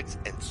 trending topics,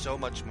 and so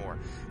much more.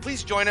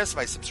 Please join us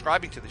by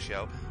subscribing to the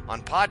show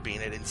on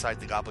Podbean at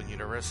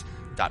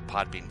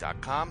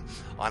InsideTheGoblinUniverse.podbean.com,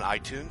 on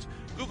iTunes,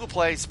 Google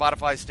Play,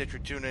 Spotify, Stitcher,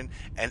 TuneIn,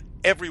 and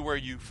everywhere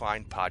you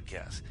find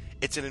podcasts.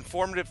 It's an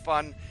informative,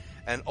 fun,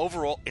 and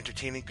overall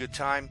entertaining good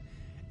time,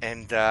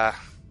 and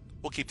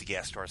we'll keep the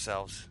gas to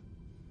ourselves.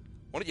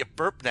 Why don't you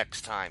burp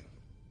next time?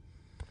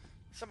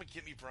 Someone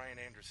give me Brian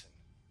Anderson.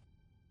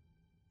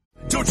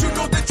 Don't you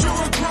know that you're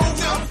a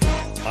grown-up?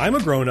 I'm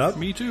a grown-up.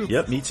 Me too.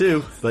 Yep, me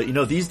too. But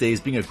these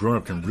days being a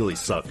grown-up can really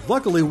suck.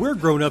 Luckily, we're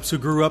grown-ups who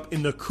grew up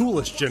in the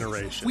coolest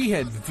generation. We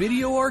had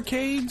video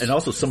arcades. And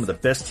also some of the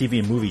best TV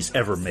and movies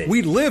ever made.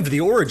 We lived the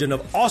origin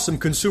of awesome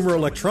consumer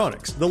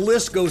electronics. The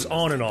list goes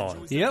on and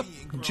on. Yep,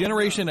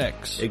 Generation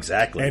X.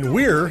 Exactly. And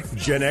we're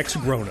Gen X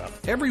grown-up.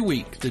 Every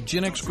week, the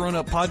Gen X Grown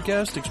Up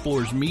podcast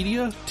explores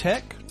media,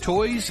 tech,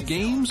 toys,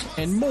 games,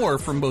 and more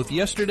from both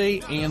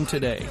yesterday and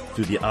today.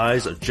 Through the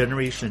eyes of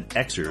Generation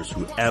Xers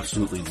who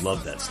absolutely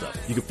love that stuff.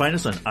 You can find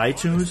us on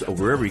iTunes or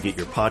wherever you get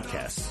your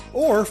podcasts.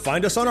 Or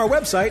find us on our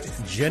website,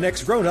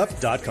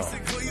 genxgrownup.com.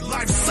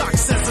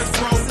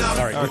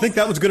 All right, you think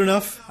that was good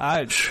enough?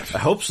 I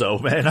hope so,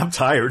 man. I'm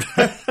tired.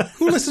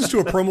 Who listens to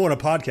a promo on a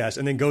podcast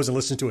and then goes and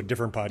listens to a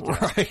different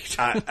podcast?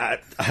 Right.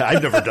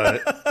 I've never done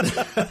it.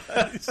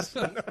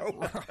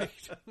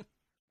 Right.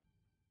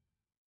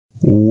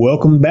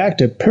 Welcome back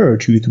to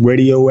Paratruth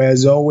Radio.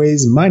 As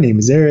always, my name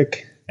is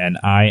Eric. And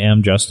I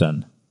am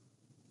Justin.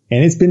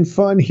 And it's been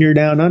fun here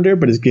down under,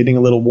 but it's getting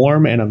a little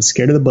warm and I'm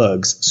scared of the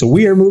bugs. So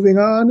we are moving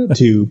on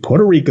to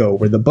Puerto Rico,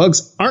 where the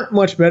bugs aren't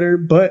much better,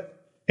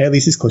 but at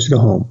least it's closer to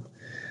home.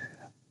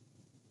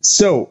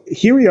 So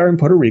here we are in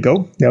Puerto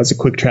Rico. That was a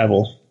quick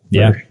travel.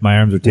 Yeah, my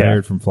arms are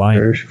tired from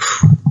flying.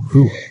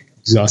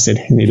 Exhausted.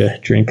 I need a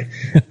drink.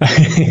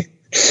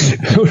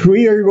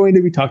 We are going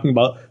to be talking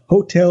about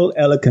Hotel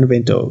El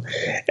Convento.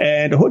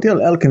 And Hotel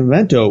El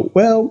Convento,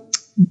 well,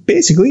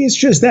 basically it's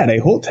just that, a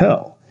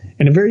hotel.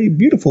 And a very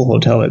beautiful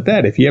hotel at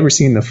that, if you ever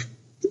seen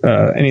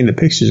any of the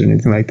pictures or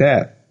anything like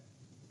that.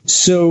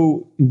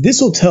 So this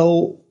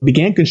hotel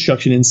began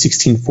construction in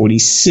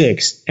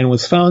 1646 and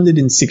was founded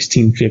in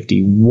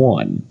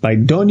 1651 by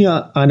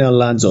Doña Ana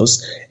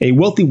Lanzos, a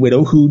wealthy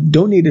widow who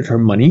donated her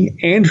money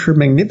and her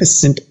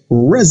magnificent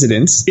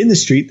residence in the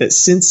street that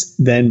since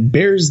then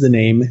bears the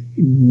name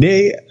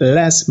de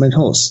las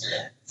Manjos.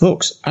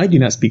 Folks, I do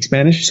not speak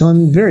Spanish, so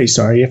I'm very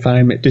sorry if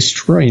I'm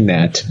destroying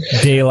that.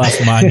 De las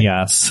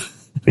Mañas.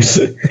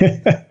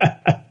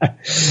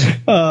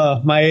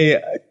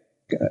 My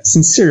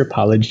sincere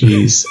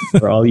apologies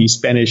for all you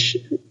Spanish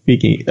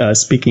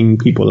speaking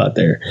people out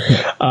there.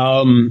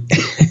 Oh,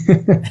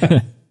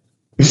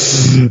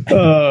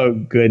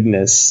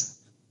 goodness.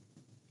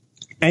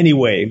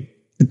 Anyway,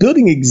 the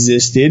building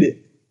existed.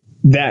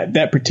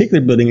 That particular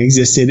building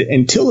existed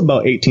until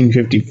about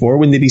 1854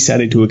 when they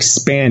decided to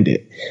expand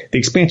it. The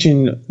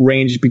expansion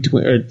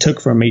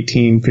took from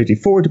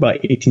 1854 to about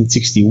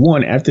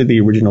 1861 after the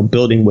original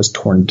building was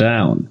torn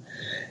down.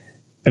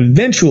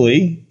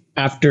 Eventually,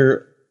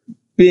 after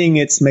being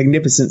its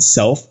magnificent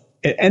self,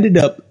 it ended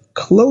up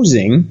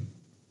closing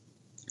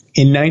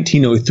in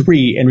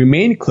 1903 and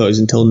remained closed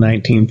until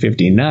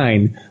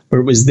 1959, where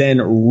it was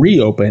then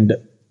reopened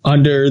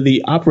under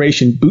the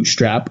Operation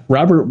Bootstrap.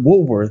 Robert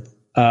Woolworth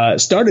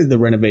started the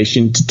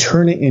renovation to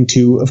turn it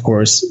into, of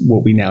course,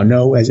 what we now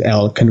know as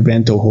El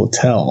Convento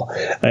Hotel.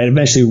 It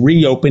eventually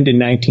reopened in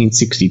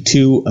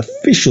 1962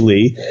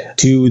 officially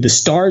to the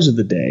stars of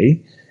the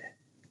day,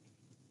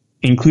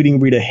 including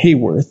Rita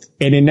Hayworth,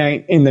 and in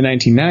the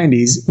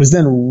 1990s was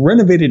then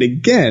renovated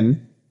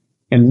again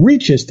and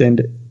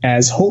rechristened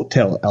as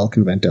Hotel El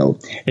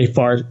Convento, a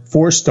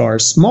 4-star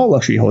small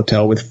luxury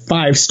hotel with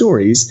 5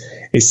 stories,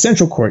 a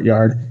central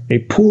courtyard, a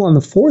pool on the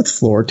 4th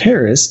floor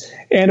terrace,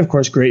 and of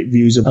course great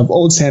views of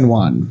Old San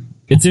Juan.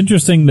 It's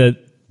interesting that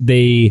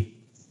in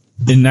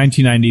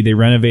 1990 they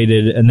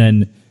renovated and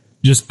then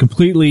just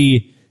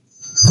completely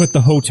put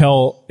the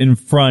hotel in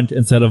front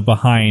instead of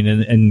behind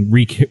and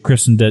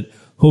rechristened it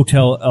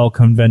Hotel El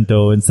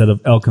Convento instead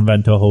of El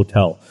Convento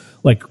Hotel.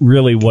 Like,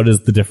 really, what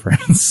is the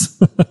difference?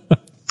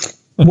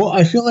 Well,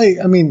 I feel like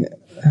a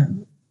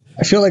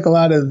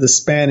lot of the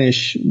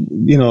Spanish,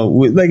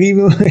 like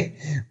even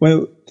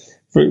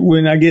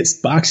when I get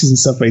boxes and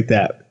stuff like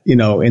that,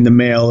 in the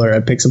mail, or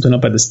I pick something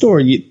up at the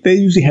store, they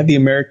usually have the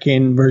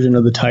American version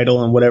of the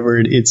title and whatever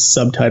its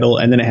subtitle,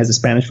 and then it has a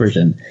Spanish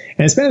version.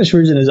 And the Spanish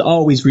version is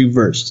always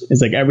reversed.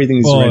 It's like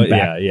everything's read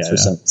back for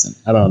some reason.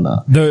 I don't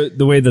know.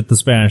 The way that the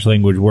Spanish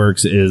language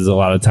works is a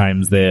lot of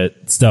times that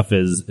stuff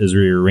is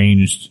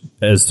rearranged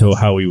as to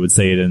how we would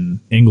say it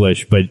in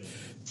English, but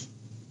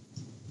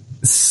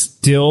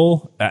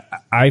still,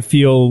 I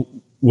feel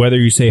whether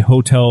you say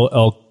Hotel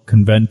El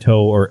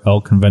Convento or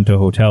El Convento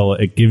Hotel,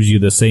 it gives you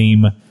the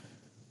same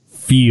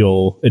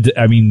feel.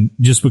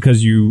 Just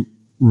because you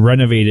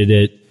renovated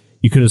it,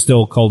 you could have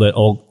still called it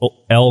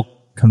El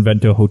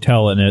Convento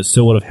Hotel, and it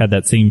still would have had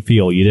that same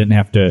feel. You didn't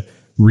have to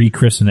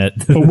rechristen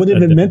it. But would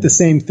it have meant the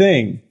same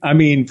thing?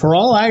 For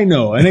all I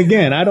know, and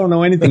again, I don't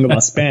know anything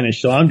about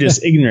Spanish, so I'm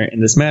just ignorant in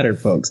this matter,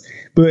 folks.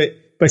 But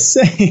by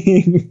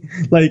saying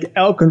like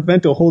El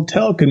Convento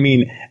Hotel could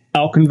mean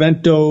El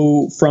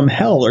Convento from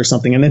hell or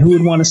something, and then who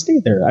would want to stay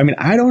there?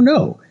 I don't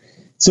know.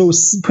 So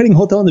putting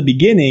hotel in the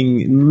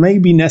beginning may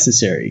be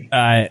necessary.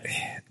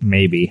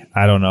 Maybe.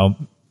 I don't know.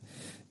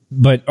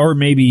 Or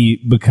maybe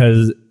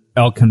because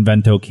El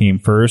Convento came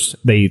first,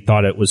 they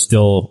thought it was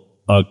still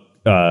a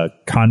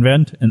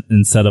convent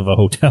instead of a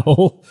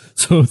hotel.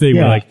 So they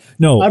were like,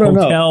 no,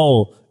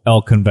 Hotel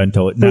El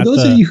Convento. For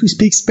those of you who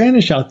speak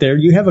Spanish out there,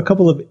 you have a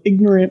couple of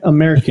ignorant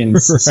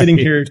Americans sitting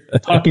here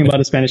talking about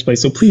a Spanish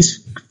place. So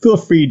please feel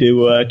free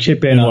to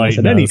chip in on this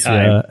at any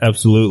time. Yeah,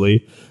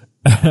 absolutely.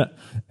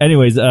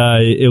 Anyways,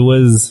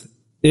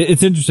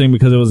 it's interesting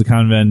because it was a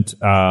convent.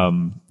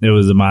 It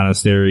was a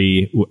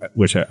monastery,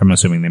 which I'm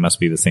assuming they must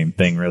be the same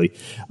thing, really.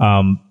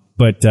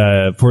 But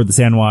for the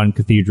San Juan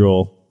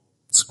Cathedral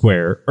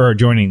Square, or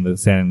adjoining the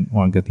San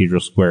Juan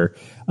Cathedral Square,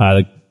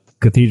 the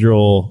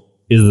cathedral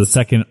is the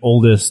second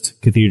oldest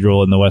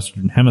cathedral in the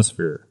Western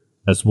Hemisphere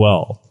as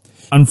well.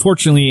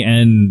 Unfortunately,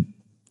 and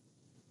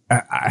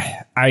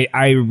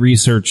I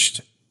researched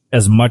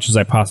as much as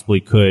I possibly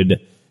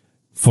could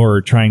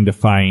for trying to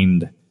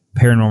find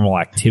paranormal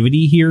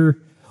activity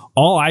here.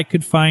 All I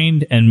could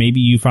find, and maybe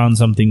you found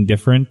something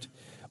different,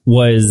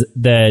 was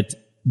that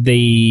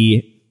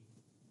a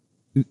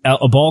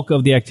bulk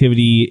of the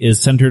activity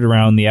is centered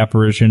around the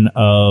apparition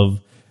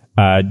of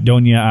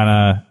Doña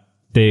Ana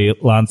de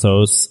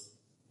Lanzos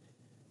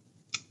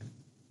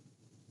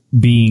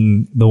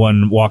being the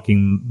one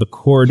walking the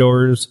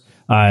corridors.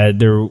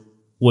 There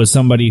was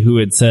somebody who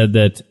had said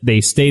that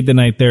they stayed the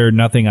night there,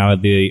 nothing out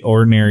of the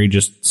ordinary,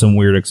 just some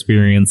weird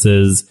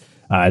experiences.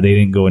 They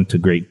didn't go into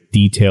great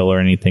detail or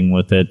anything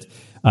with it.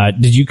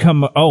 Did you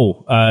come?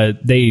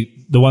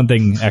 The one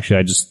thing, actually,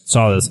 I just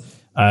saw this,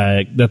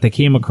 that they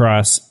came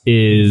across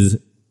is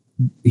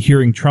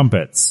hearing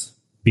trumpets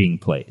being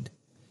played.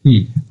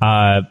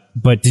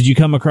 But did you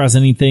come across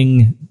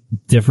anything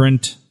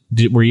different?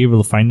 Were you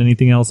able to find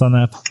anything else on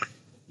that?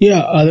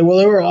 Yeah, they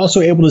were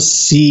also able to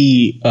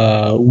see,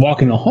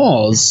 walking the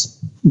halls,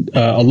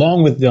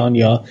 along with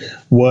Danya,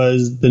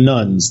 was the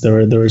nuns.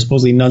 There were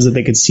supposedly nuns that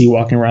they could see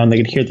walking around. They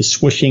could hear the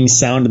swishing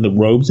sound of the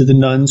robes of the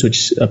nuns,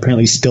 which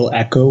apparently still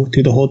echo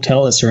through the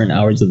hotel at certain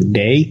hours of the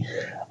day.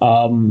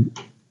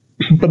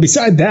 But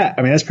beside that,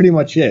 I mean, that's pretty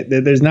much it.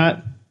 There's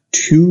not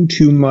too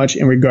much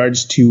in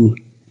regards to,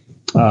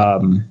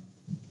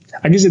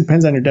 I guess it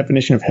depends on your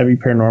definition of heavy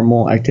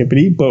paranormal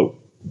activity, but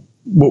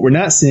what we're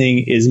not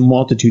seeing is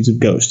multitudes of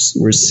ghosts.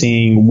 We're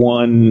seeing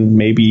one,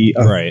 maybe,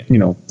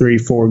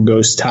 3-4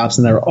 ghost tops,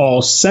 and they're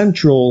all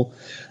central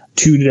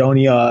to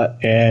Donia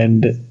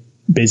and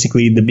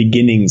basically the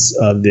beginnings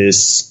of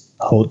this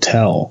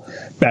hotel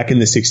back in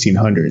the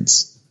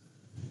 1600s.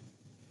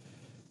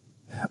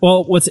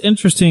 Well, what's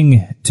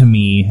interesting to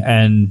me,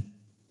 and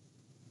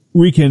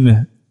we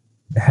can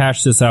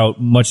hash this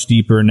out much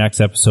deeper next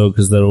episode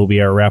because that will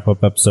be our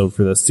wrap-up episode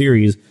for this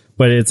series,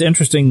 but it's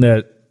interesting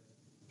that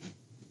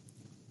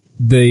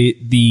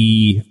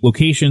the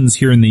locations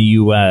here in the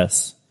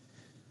U.S.,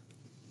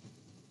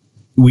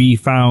 we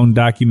found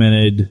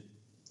documented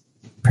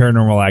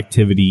paranormal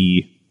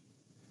activity,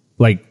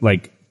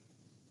 like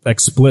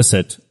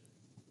explicit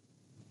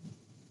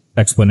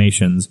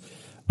explanations.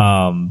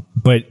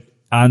 But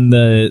on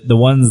the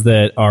ones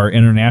that are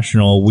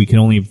international, we can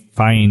only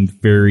find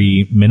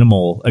very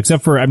minimal,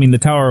 except for, the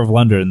Tower of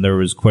London, there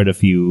was quite a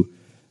few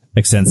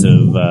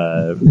extensive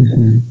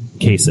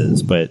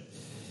cases, but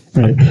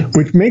right.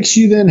 Which makes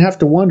you then have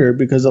to wonder,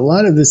 because a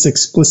lot of this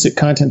explicit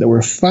content that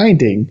we're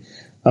finding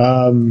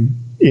in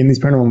these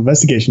paranormal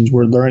investigations,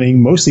 we're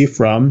learning mostly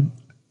from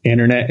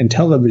internet and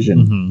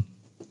television,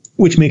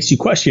 which makes you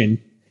question,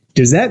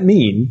 does that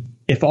mean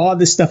if all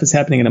this stuff is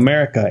happening in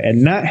America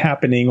and not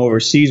happening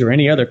overseas or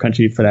any other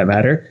country for that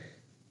matter,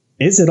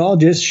 is it all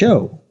just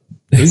show?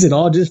 Is it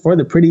all just for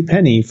the pretty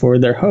penny for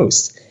their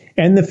hosts?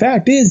 And the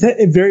fact is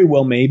that it very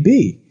well may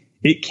be.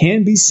 It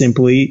can be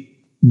simply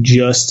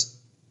just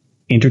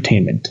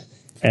entertainment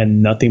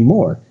and nothing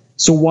more.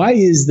 So why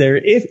is there,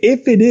 if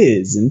it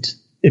isn't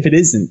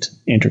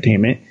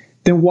entertainment,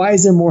 then why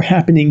is there more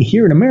happening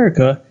here in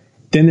America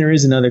than there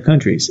is in other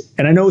countries?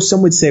 And I know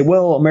some would say,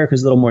 well,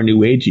 America's a little more new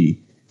agey,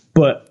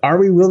 but are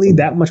we really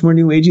that much more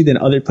new agey than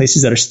other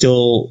places that are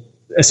still,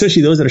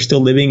 especially those that are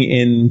still living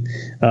in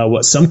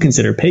what some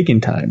consider pagan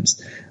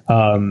times,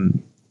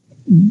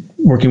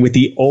 working with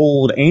the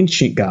old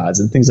ancient gods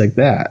and things like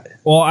that?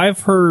 Well, I've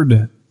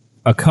heard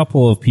a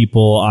couple of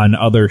people on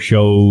other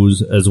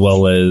shows, as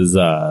well as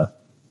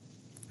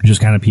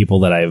just kind of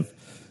people that I've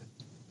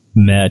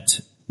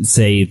met,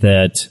 say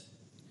that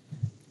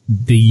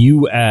the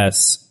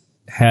U.S.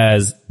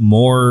 has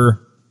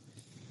more,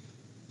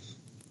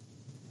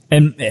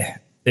 and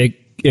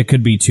it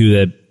could be too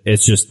that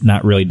it's just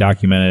not really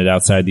documented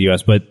outside the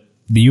U.S., but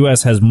the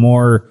U.S. has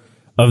more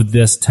of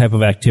this type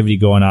of activity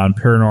going on,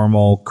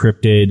 paranormal,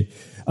 cryptid.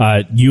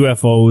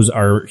 UFOs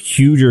are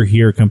huger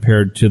here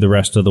compared to the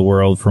rest of the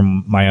world,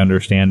 from my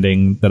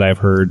understanding that I've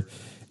heard.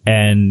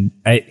 And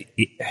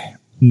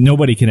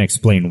nobody can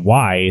explain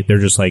why. They're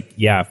just like,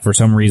 yeah, for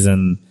some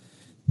reason,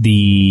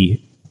 I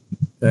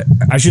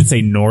should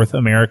say North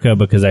America,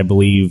 because I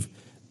believe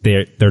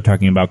they're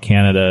talking about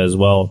Canada as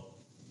well,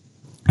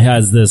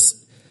 has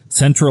this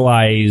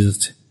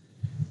centralized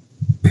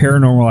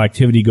paranormal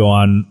activity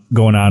going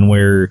on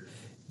where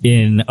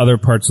in other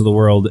parts of the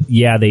world,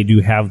 yeah, they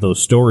do have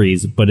those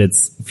stories, but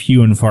it's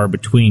few and far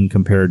between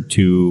compared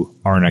to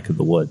our neck of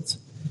the woods.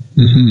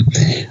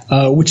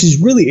 Which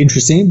is really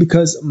interesting,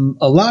 because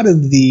a lot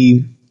of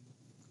the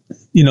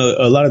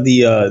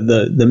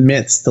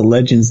myths, the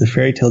legends, the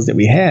fairy tales that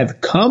we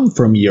have come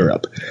from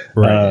Europe.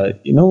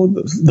 Right.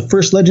 The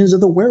first legends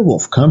of the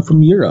werewolf come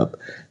from Europe.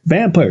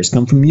 Vampires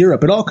come from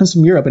Europe. It all comes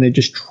from Europe, and it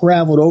just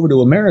traveled over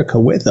to America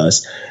with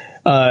us.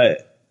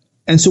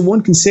 And so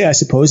one can say, I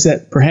suppose,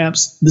 that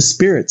perhaps the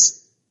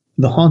spirits,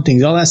 the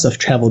hauntings, all that stuff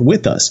traveled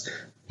with us.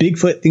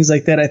 Bigfoot, things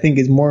like that, I think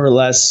is more or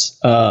less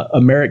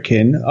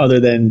American,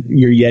 other than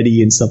your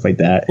Yeti and stuff like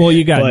that. Well,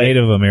 you got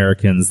Native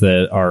Americans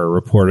that are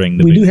reporting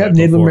the We Bigfoot do have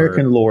Native before.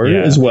 American lore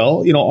as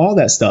well, all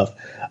that stuff.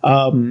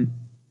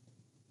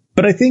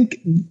 But I think,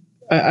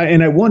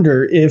 and I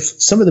wonder if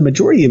some of the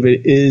majority of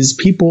it is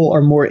people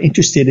are more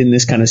interested in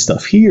this kind of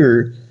stuff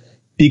here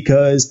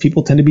because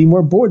people tend to be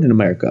more bored in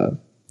America.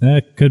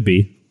 That could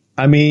be.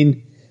 I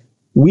mean,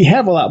 we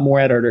have a lot more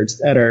at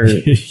our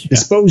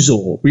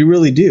disposal. We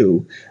really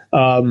do.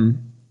 But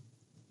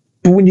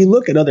when you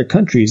look at other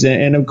countries,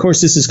 and of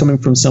course this is coming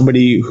from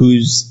somebody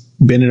who's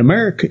been in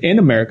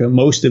America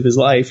most of his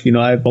life. You know,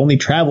 I've only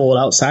traveled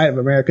outside of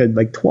America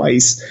like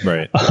twice.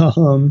 Right.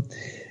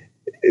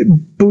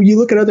 But you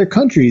look at other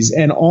countries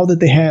and all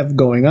that they have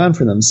going on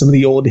for them, some of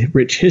the old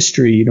rich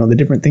history, you know, the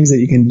different things that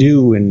you can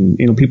do, and,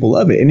 you know, people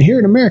love it. And here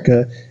in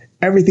America,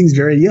 everything's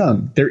very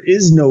young. There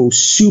is no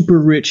super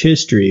rich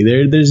history.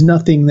 There's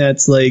nothing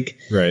that's like,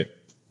 right.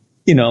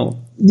 You know,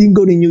 you can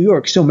go to New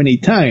York so many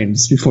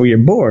times before you're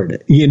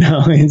bored, you know,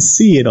 and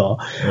see it all.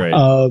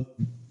 Right.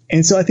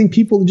 And so I think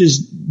people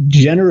just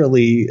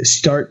generally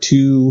start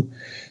to,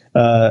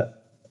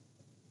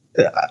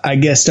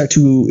 start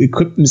to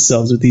equip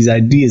themselves with these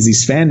ideas,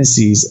 these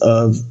fantasies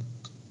of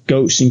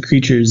ghosts and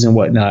creatures and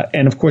whatnot.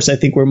 And of course, I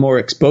think we're more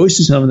exposed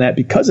to some of that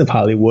because of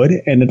Hollywood,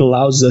 and it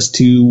allows us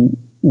to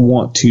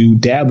want to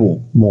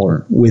dabble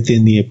more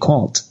within the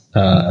occult,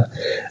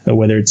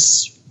 whether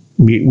it's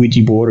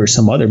Ouija board or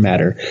some other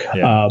matter,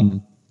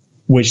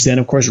 which then,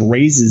 of course,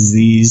 raises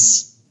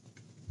these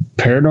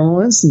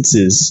paranormal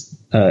instances.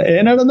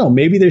 And I don't know,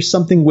 maybe there's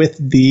something with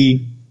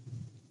the,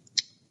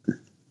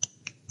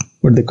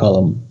 what do they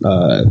call them?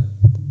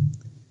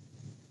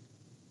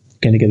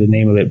 Can't think of the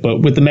name of it,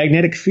 but with the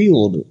magnetic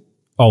field.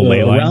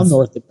 Ley lines. Around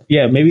north.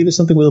 Yeah, maybe there's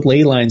something with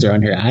ley lines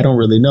around here. I don't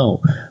really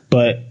know.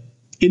 But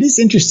it is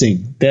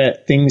interesting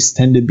that things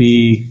tend to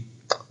be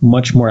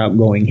much more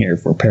outgoing here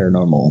for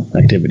paranormal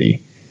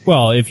activity.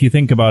 Well, if you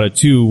think about it,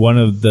 too, one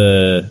of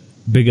the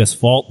biggest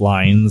fault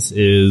lines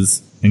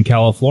is in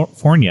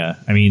California.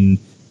 I mean,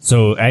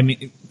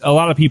 a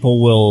lot of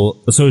people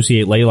will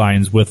associate ley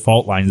lines with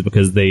fault lines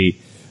because they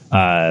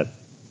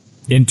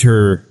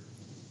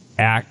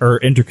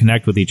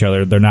interconnect with each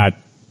other. They're not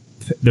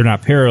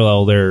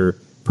parallel. They're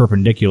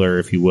perpendicular,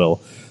 if you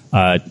will,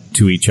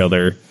 to each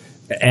other.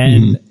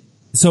 And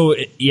so,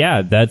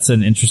 yeah, that's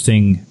an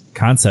interesting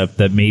concept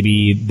that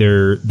maybe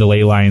the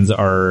ley lines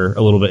are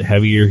a little bit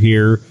heavier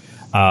here.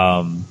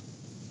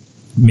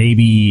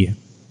 Maybe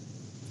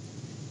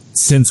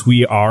since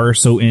we are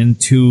so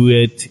into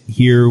it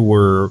here,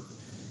 we're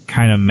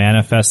kind of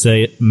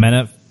manifesting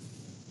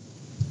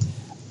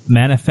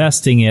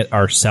it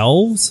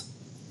ourselves,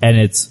 and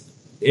it's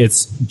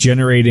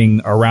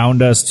generating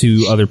around us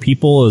to other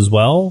people as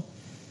well.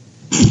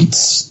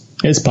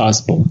 It's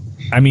possible.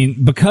 I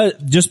mean,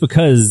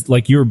 because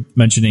like you're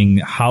mentioning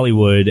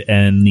Hollywood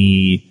and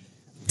the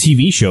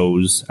TV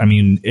shows, I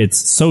mean, it's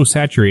so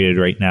saturated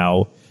right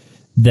now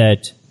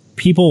that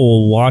people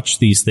will watch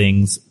these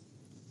things,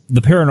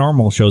 the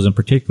paranormal shows in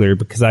particular,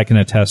 because I can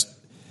attest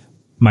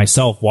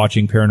myself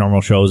watching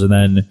paranormal shows and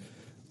then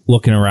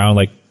looking around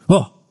like,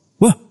 oh,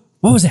 what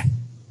was that?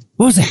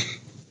 What was that?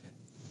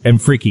 And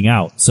freaking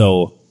out.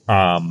 So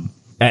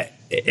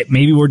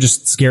maybe we're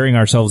just scaring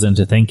ourselves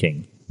into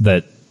thinking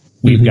that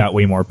we've got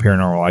way more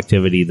paranormal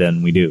activity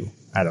than we do.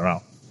 I don't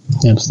know.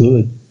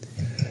 Absolutely.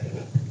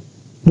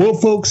 Well,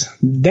 folks,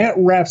 that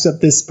wraps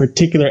up this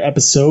particular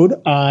episode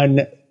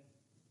or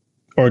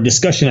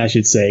discussion, I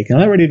should say. I'm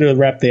not ready to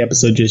wrap the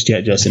episode just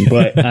yet, Justin,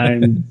 but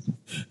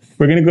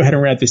we're going to go ahead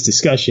and wrap this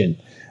discussion.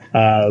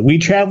 We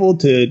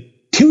traveled to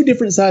 2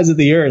 different sides of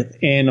the earth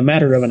in a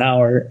matter of an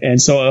hour,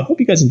 and so I hope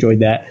you guys enjoyed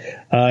that.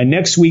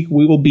 Next week,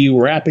 we will be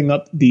wrapping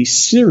up the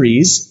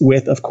series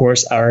with, of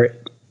course, our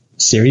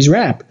series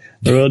wrap.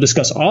 We'll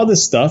discuss all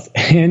this stuff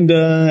and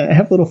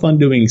have a little fun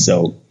doing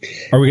so.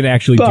 Are we going to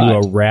actually do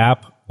a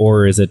wrap,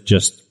 or is it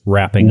just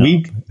wrapping up?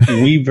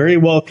 We very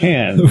well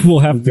can. We'll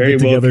have to get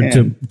together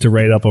to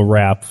write up a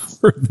wrap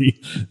for the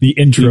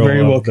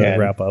intro of the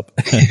wrap up.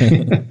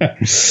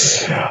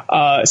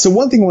 So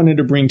one thing I wanted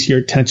to bring to your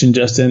attention,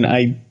 Justin,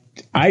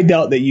 I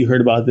doubt that you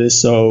heard about this,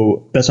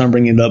 so that's why I'm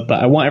bringing it up,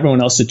 but I want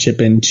everyone else to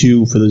chip in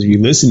too, for those of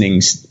you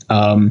listening.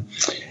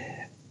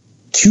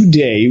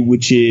 Today,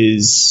 which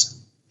is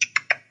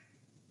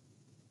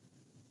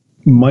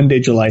Monday,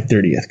 July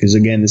 30th, because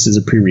again, this is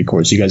a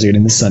pre-record, so you guys are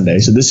getting this Sunday.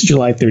 So this is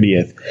July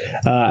 30th.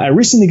 I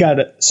recently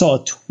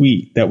saw a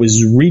tweet that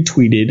was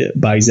retweeted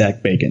by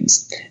Zach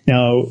Bagans.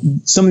 Now,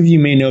 some of you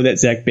may know that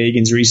Zach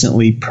Bagans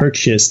recently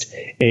purchased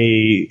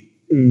a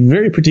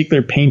very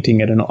particular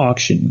painting at an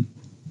auction.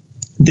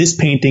 This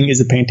painting is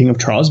a painting of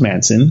Charles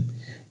Manson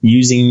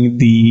using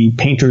the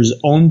painter's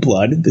own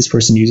blood. This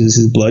person uses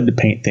his blood to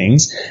paint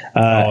things.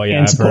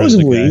 And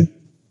supposedly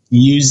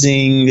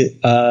using,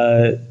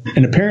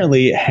 and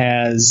apparently it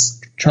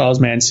has Charles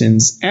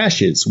Manson's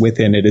ashes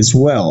within it as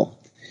well.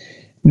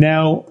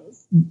 Now,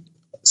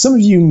 some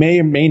of you may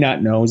or may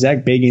not know,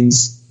 Zach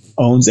Bagans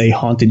owns a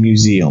haunted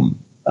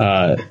museum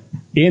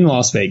in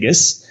Las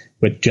Vegas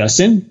with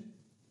Justin.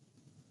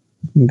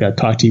 We've got to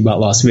talk to you about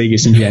Las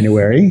Vegas in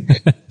January.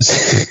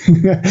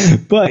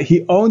 But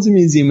he owns a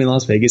museum in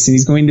Las Vegas, and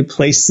he's going to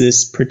place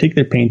this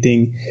particular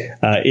painting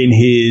in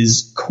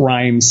his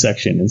crime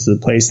section. It's the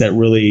place that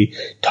really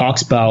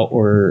talks about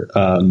or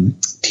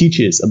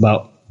teaches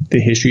about the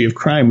history of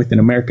crime within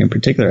America in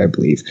particular, I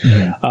believe.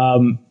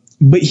 Mm-hmm.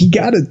 But he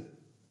got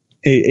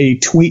a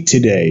tweet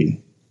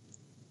today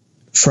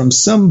from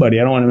somebody.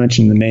 I don't want to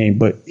mention the name,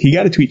 but he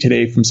got a tweet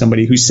today from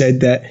somebody who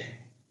said that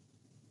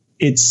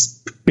it's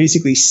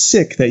basically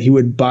sick that he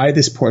would buy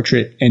this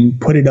portrait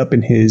and put it up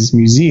in his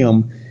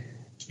museum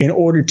in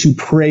order to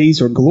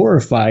praise or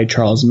glorify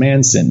Charles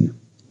Manson.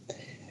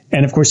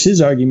 And of course,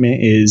 his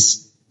argument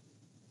is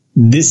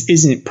this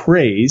isn't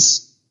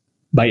praise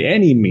by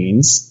any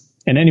means.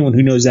 And anyone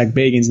who knows Zach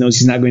Bagans knows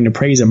he's not going to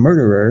praise a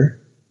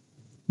murderer,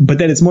 but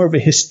that it's more of a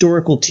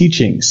historical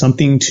teaching,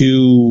 something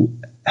to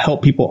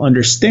help people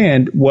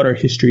understand what our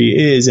history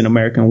is in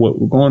America and what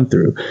we're going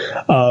through.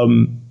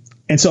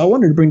 And so I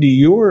wanted to bring to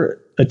your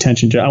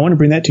attention, I want to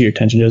bring that to your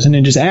attention, Joseph,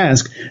 and just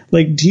ask,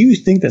 like, do you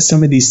think that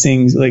some of these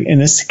things, like in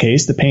this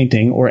case, the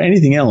painting or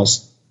anything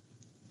else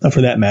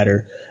for that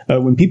matter,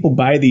 when people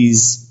buy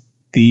these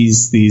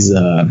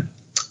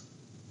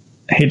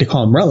I hate to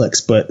call them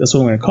relics, but that's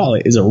what I'm going to call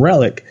it, is a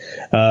relic,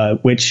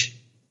 which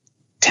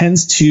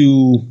tends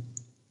to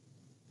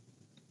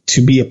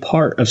be a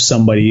part of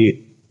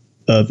somebody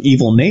of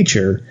evil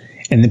nature,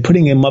 and then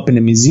putting him up in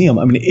a museum.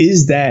 I mean,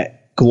 is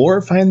that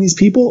glorifying these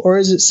people, or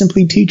is it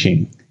simply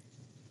teaching?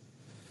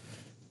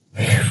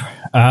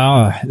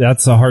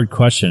 That's a hard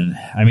question.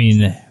 I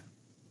mean,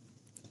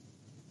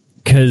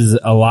 because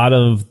a lot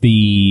of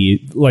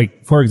the,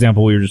 like, for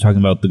example, we were just talking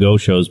about the Go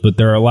shows, but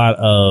there are a lot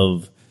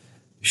of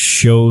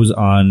shows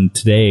on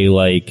today,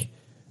 like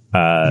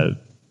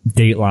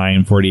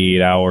Dateline,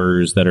 48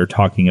 Hours, that are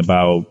talking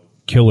about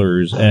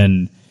killers,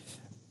 and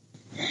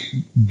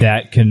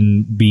that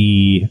can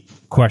be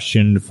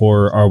questioned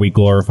for, are we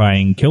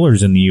glorifying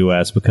killers in the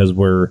U.S. because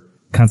we're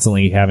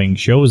constantly having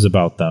shows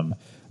about them?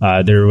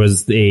 There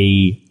was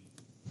a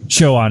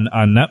show on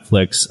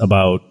Netflix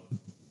about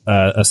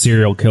a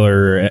serial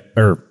killer,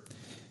 or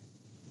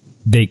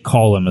they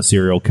call him a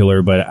serial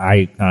killer, but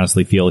I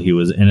honestly feel he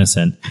was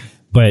innocent.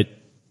 But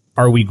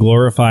are we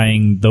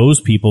glorifying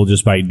those people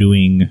just by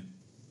doing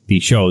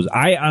these shows?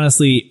 I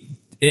honestly,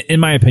 in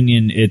my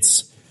opinion,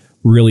 it's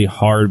really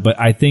hard, but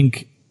I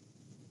think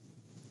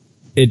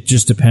it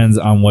just depends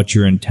on what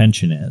your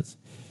intention is.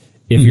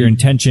 If your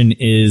intention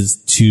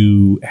is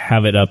to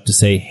have it up to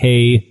say,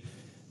 hey,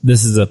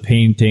 this is a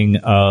painting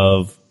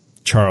of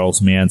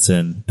Charles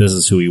Manson, this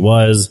is who he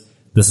was,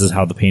 this is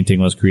how the painting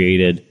was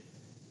created,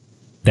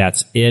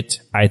 that's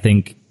it. I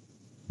think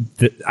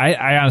that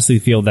I honestly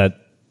feel that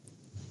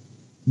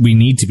we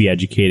need to be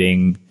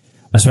educating,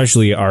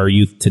 especially our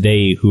youth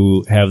today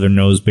who have their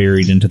nose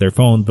buried into their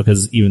phones,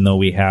 because even though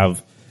we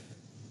have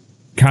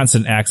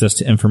constant access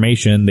to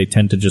information, they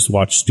tend to just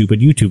watch stupid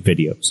YouTube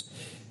videos.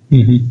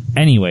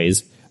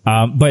 Anyways,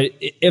 but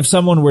if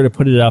someone were to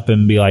put it up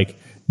and be like,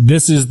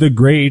 this is the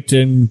great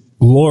and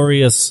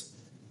glorious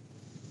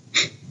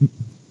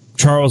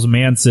Charles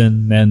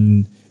Manson,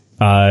 and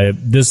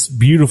this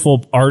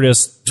beautiful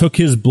artist took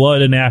his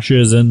blood and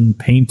ashes and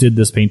painted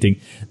this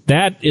painting,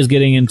 that is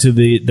getting into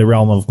the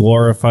realm of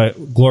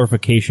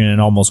glorification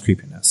and almost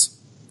creepiness.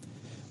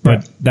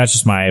 But that's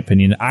just my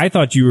opinion. I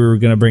thought you were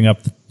going to bring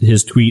up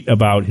his tweet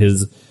about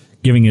his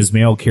giving his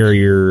mail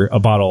carrier a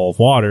bottle of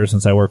water,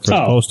 since I work for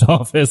the post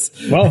office.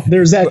 Well,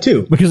 there's that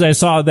too. Because I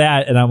saw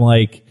that and I'm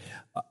like,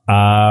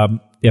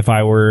 if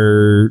I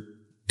were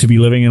to be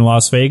living in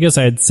Las Vegas,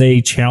 I'd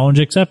say challenge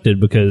accepted,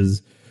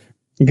 because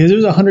it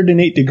was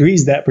 108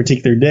 degrees that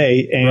particular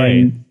day,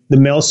 and the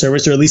mail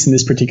service, or at least in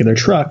this particular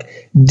truck,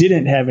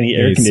 didn't have any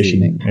air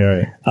conditioning.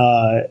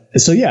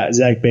 So yeah,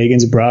 Zach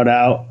Bagans brought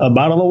out a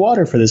bottle of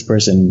water for this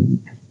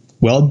person.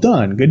 Well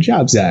done. Good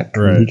job, Zach.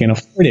 He can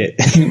afford it.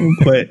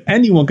 But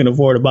anyone can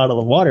afford a bottle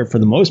of water for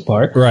the most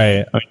part.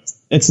 I mean,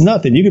 it's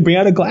nothing. You can bring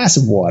out a glass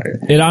of water.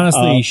 It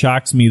honestly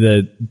shocks me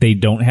that they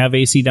don't have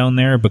AC down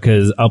there,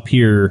 because up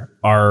here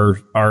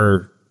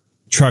our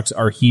trucks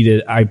are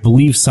heated. I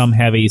believe some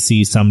have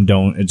AC, some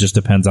don't. It just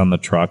depends on the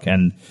truck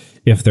and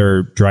if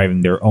they're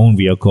driving their own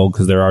vehicle,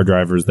 because there are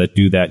drivers that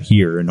do that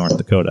here in North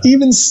Dakota.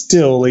 Even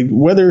still, like,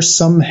 whether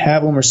some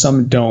have them or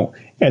some don't,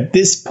 at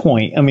this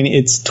point, I mean,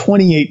 it's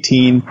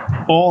 2018.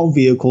 All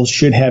vehicles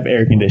should have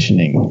air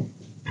conditioning,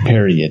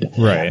 period.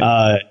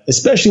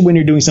 Especially when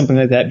you're doing something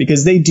like that,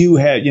 because they do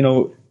have,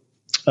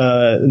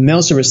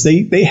 mail service,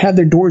 they have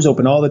their doors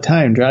open all the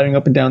time, driving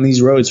up and down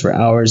these roads for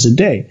hours a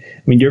day.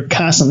 I mean, you're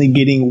constantly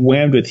getting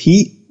whammed with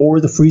heat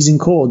or the freezing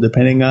cold,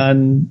 depending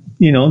on,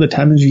 the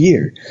time of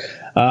year.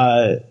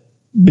 But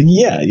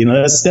yeah,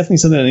 that's definitely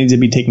something that needs to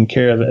be taken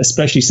care of,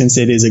 especially since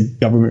it is a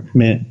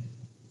government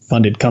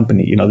funded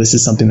company. This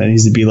is something that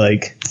needs to be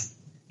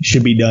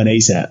should be done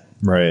ASAP.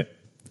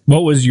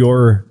 What was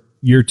your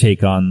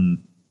take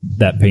on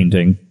that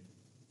painting?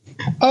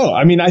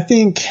 I mean, I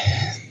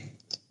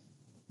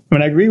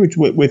agree with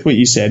what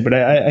you said, but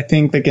I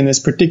think in this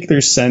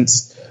particular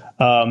sense,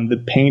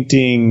 the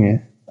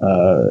painting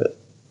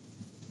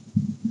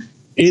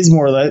is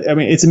more or less, I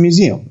mean, it's a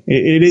museum.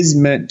 It is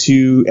meant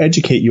to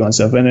educate you on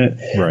stuff.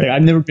 And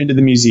I've never been to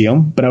the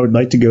museum, but I would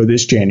like to go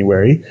this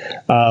January.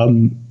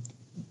 But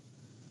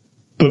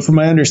from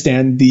my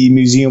understanding, the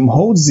museum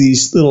holds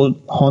these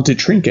little haunted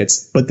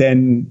trinkets, but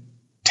then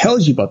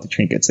tells you about the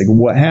trinkets, like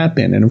what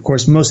happened. And of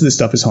course, most of the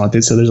stuff is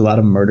haunted, so there's a lot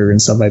of murder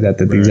and stuff like that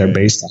these are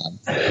based on.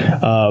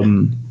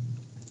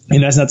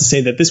 And that's not to say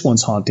that this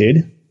one's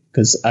haunted,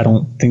 because I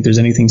don't think there's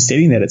anything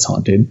stating that it's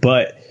haunted,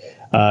 but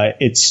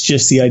it's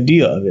just the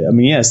idea of it. I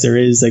mean, yes, there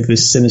is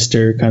this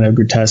sinister kind of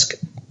grotesque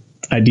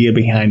idea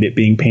behind it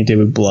being painted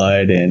with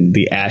blood and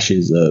the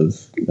ashes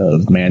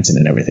of Manson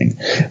and everything.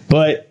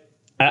 But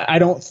I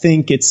don't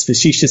think it's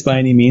facetious by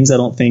any means. I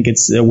don't think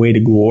it's a way to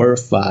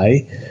glorify,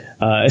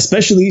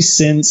 especially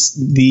since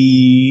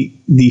the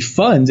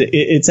fund,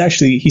 it's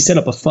actually, he set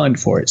up a fund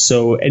for it.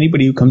 So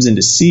anybody who comes in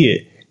to see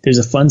it, there's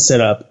a fund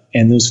set up,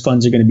 and those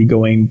funds are going to be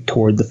going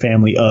toward the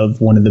family of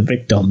one of the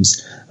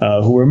victims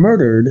who were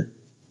murdered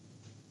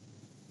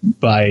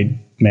by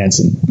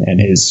Manson and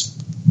his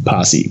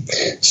posse.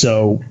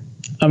 So,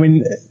 I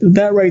mean,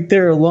 that right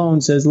there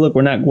alone says, look,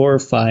 we're not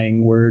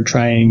glorifying, we're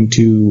trying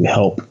to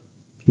help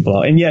people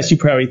out. And yes, you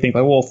probably think,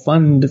 like, well,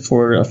 fund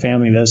for a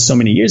family that was so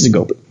many years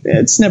ago, but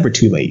it's never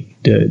too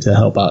late to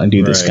help out and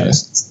do this kind of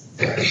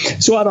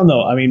stuff. So I don't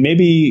know. I mean,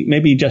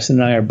 maybe Justin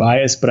and I are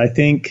biased, but I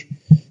think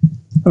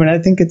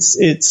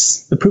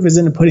it's the proof is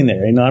in the pudding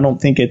there. I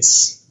don't think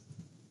it's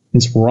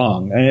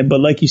wrong. But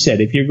like you said,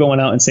 if you're going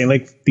out and saying,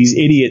 like, these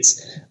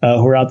idiots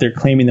who are out there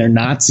claiming they're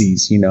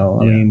Nazis, I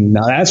mean,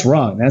 now that's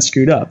wrong. That's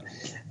screwed up.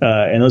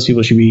 And those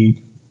people should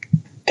be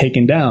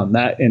taken down,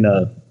 not in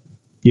a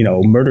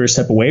murderous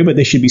type of way, but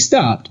they should be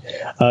stopped.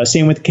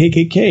 Same with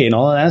KKK and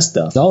all of that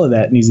stuff. All of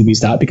that needs to be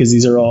stopped because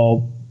these are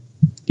all,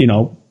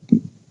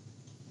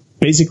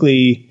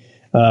 basically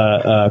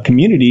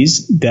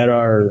communities that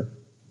are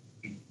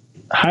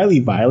highly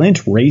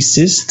violent,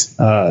 racist,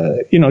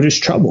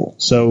 just trouble.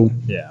 So,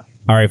 yeah.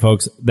 All right,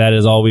 folks, that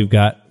is all we've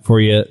got for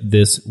you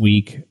this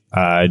week.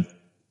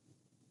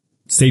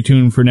 Stay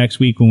tuned for next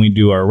week when we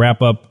do our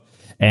wrap up,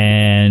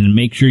 and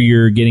make sure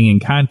you're getting in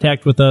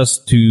contact with us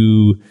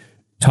to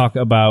talk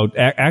about,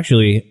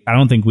 actually, I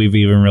don't think we've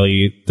even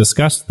really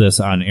discussed this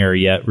on air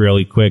yet.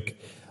 Really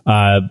quick,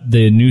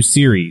 the new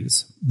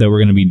series that we're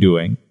going to be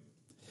doing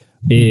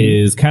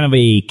is kind of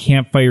a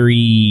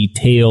campfire-y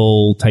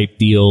tale type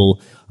deal,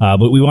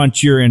 but we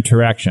want your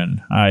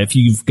interaction. If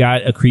you've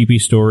got a creepy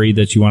story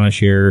that you want to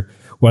share,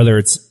 whether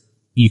it's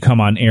you come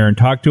on air and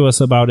talk to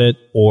us about it,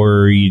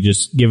 or you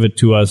just give it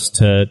to us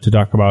to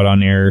talk about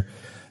on air,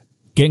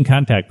 get in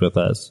contact with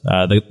us.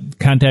 The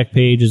contact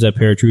page is at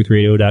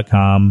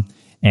paratruthradio.com.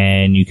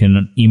 And you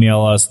can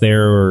email us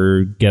there,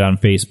 or get on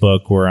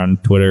Facebook, or on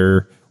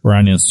Twitter, or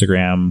on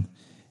Instagram.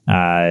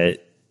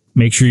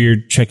 Make sure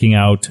you're checking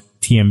out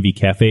TMV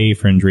Cafe,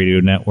 Fringe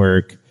Radio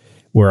Network.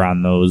 We're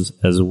on those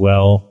as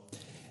well.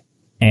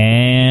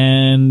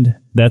 And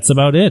that's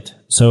about it.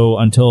 So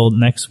until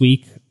next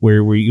week,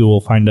 where you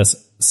will find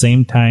us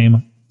same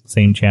time,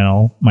 same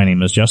channel. My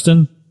name is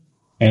Justin.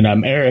 And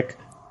I'm Eric.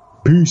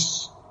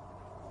 Peace.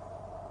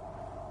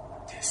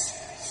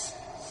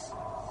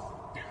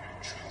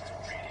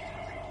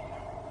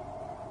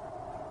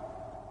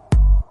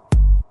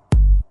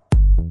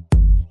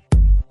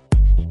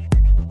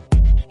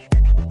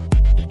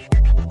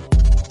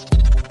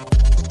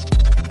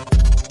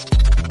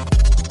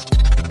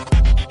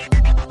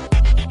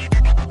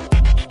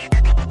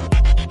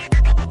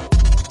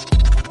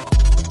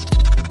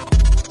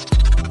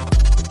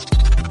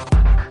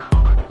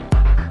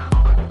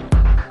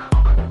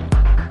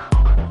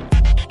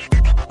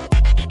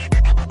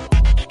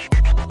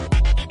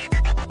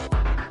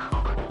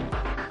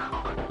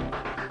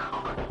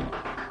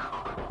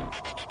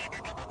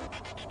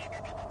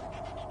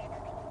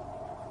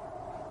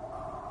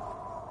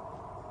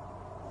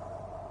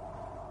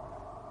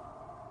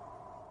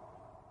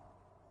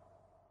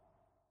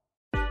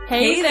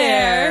 Hey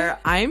there!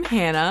 I'm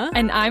Hannah.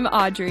 And I'm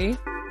Audrey.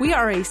 We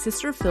are a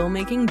sister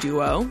filmmaking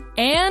duo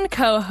and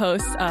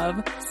co-hosts of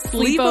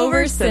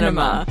Sleepover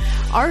Cinema,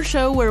 our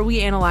show where we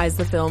analyze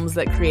the films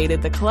that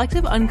created the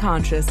collective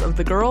unconscious of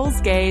the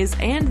girls, gays,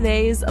 and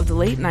theys of the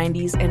late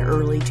 90s and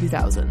early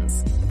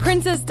 2000s.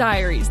 Princess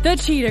Diaries, The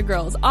Cheetah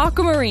Girls,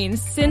 Aquamarine,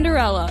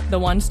 Cinderella, the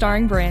one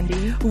starring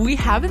Brandy. We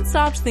haven't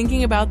stopped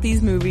thinking about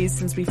these movies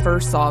since we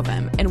first saw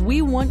them, and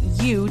we want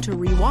you to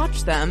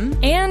rewatch them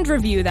and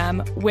review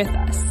them with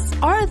us.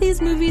 Are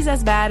these movies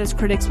as bad as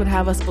critics would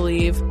have us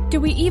believe? Do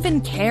we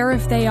even care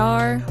if they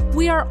are?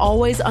 We are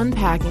always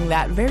unpacking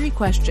that very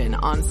question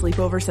on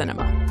Sleepover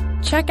Cinema.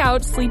 Check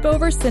out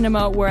Sleepover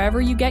Cinema wherever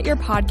you get your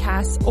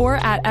podcasts, or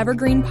at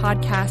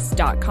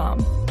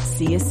evergreenpodcasts.com.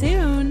 See you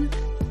soon.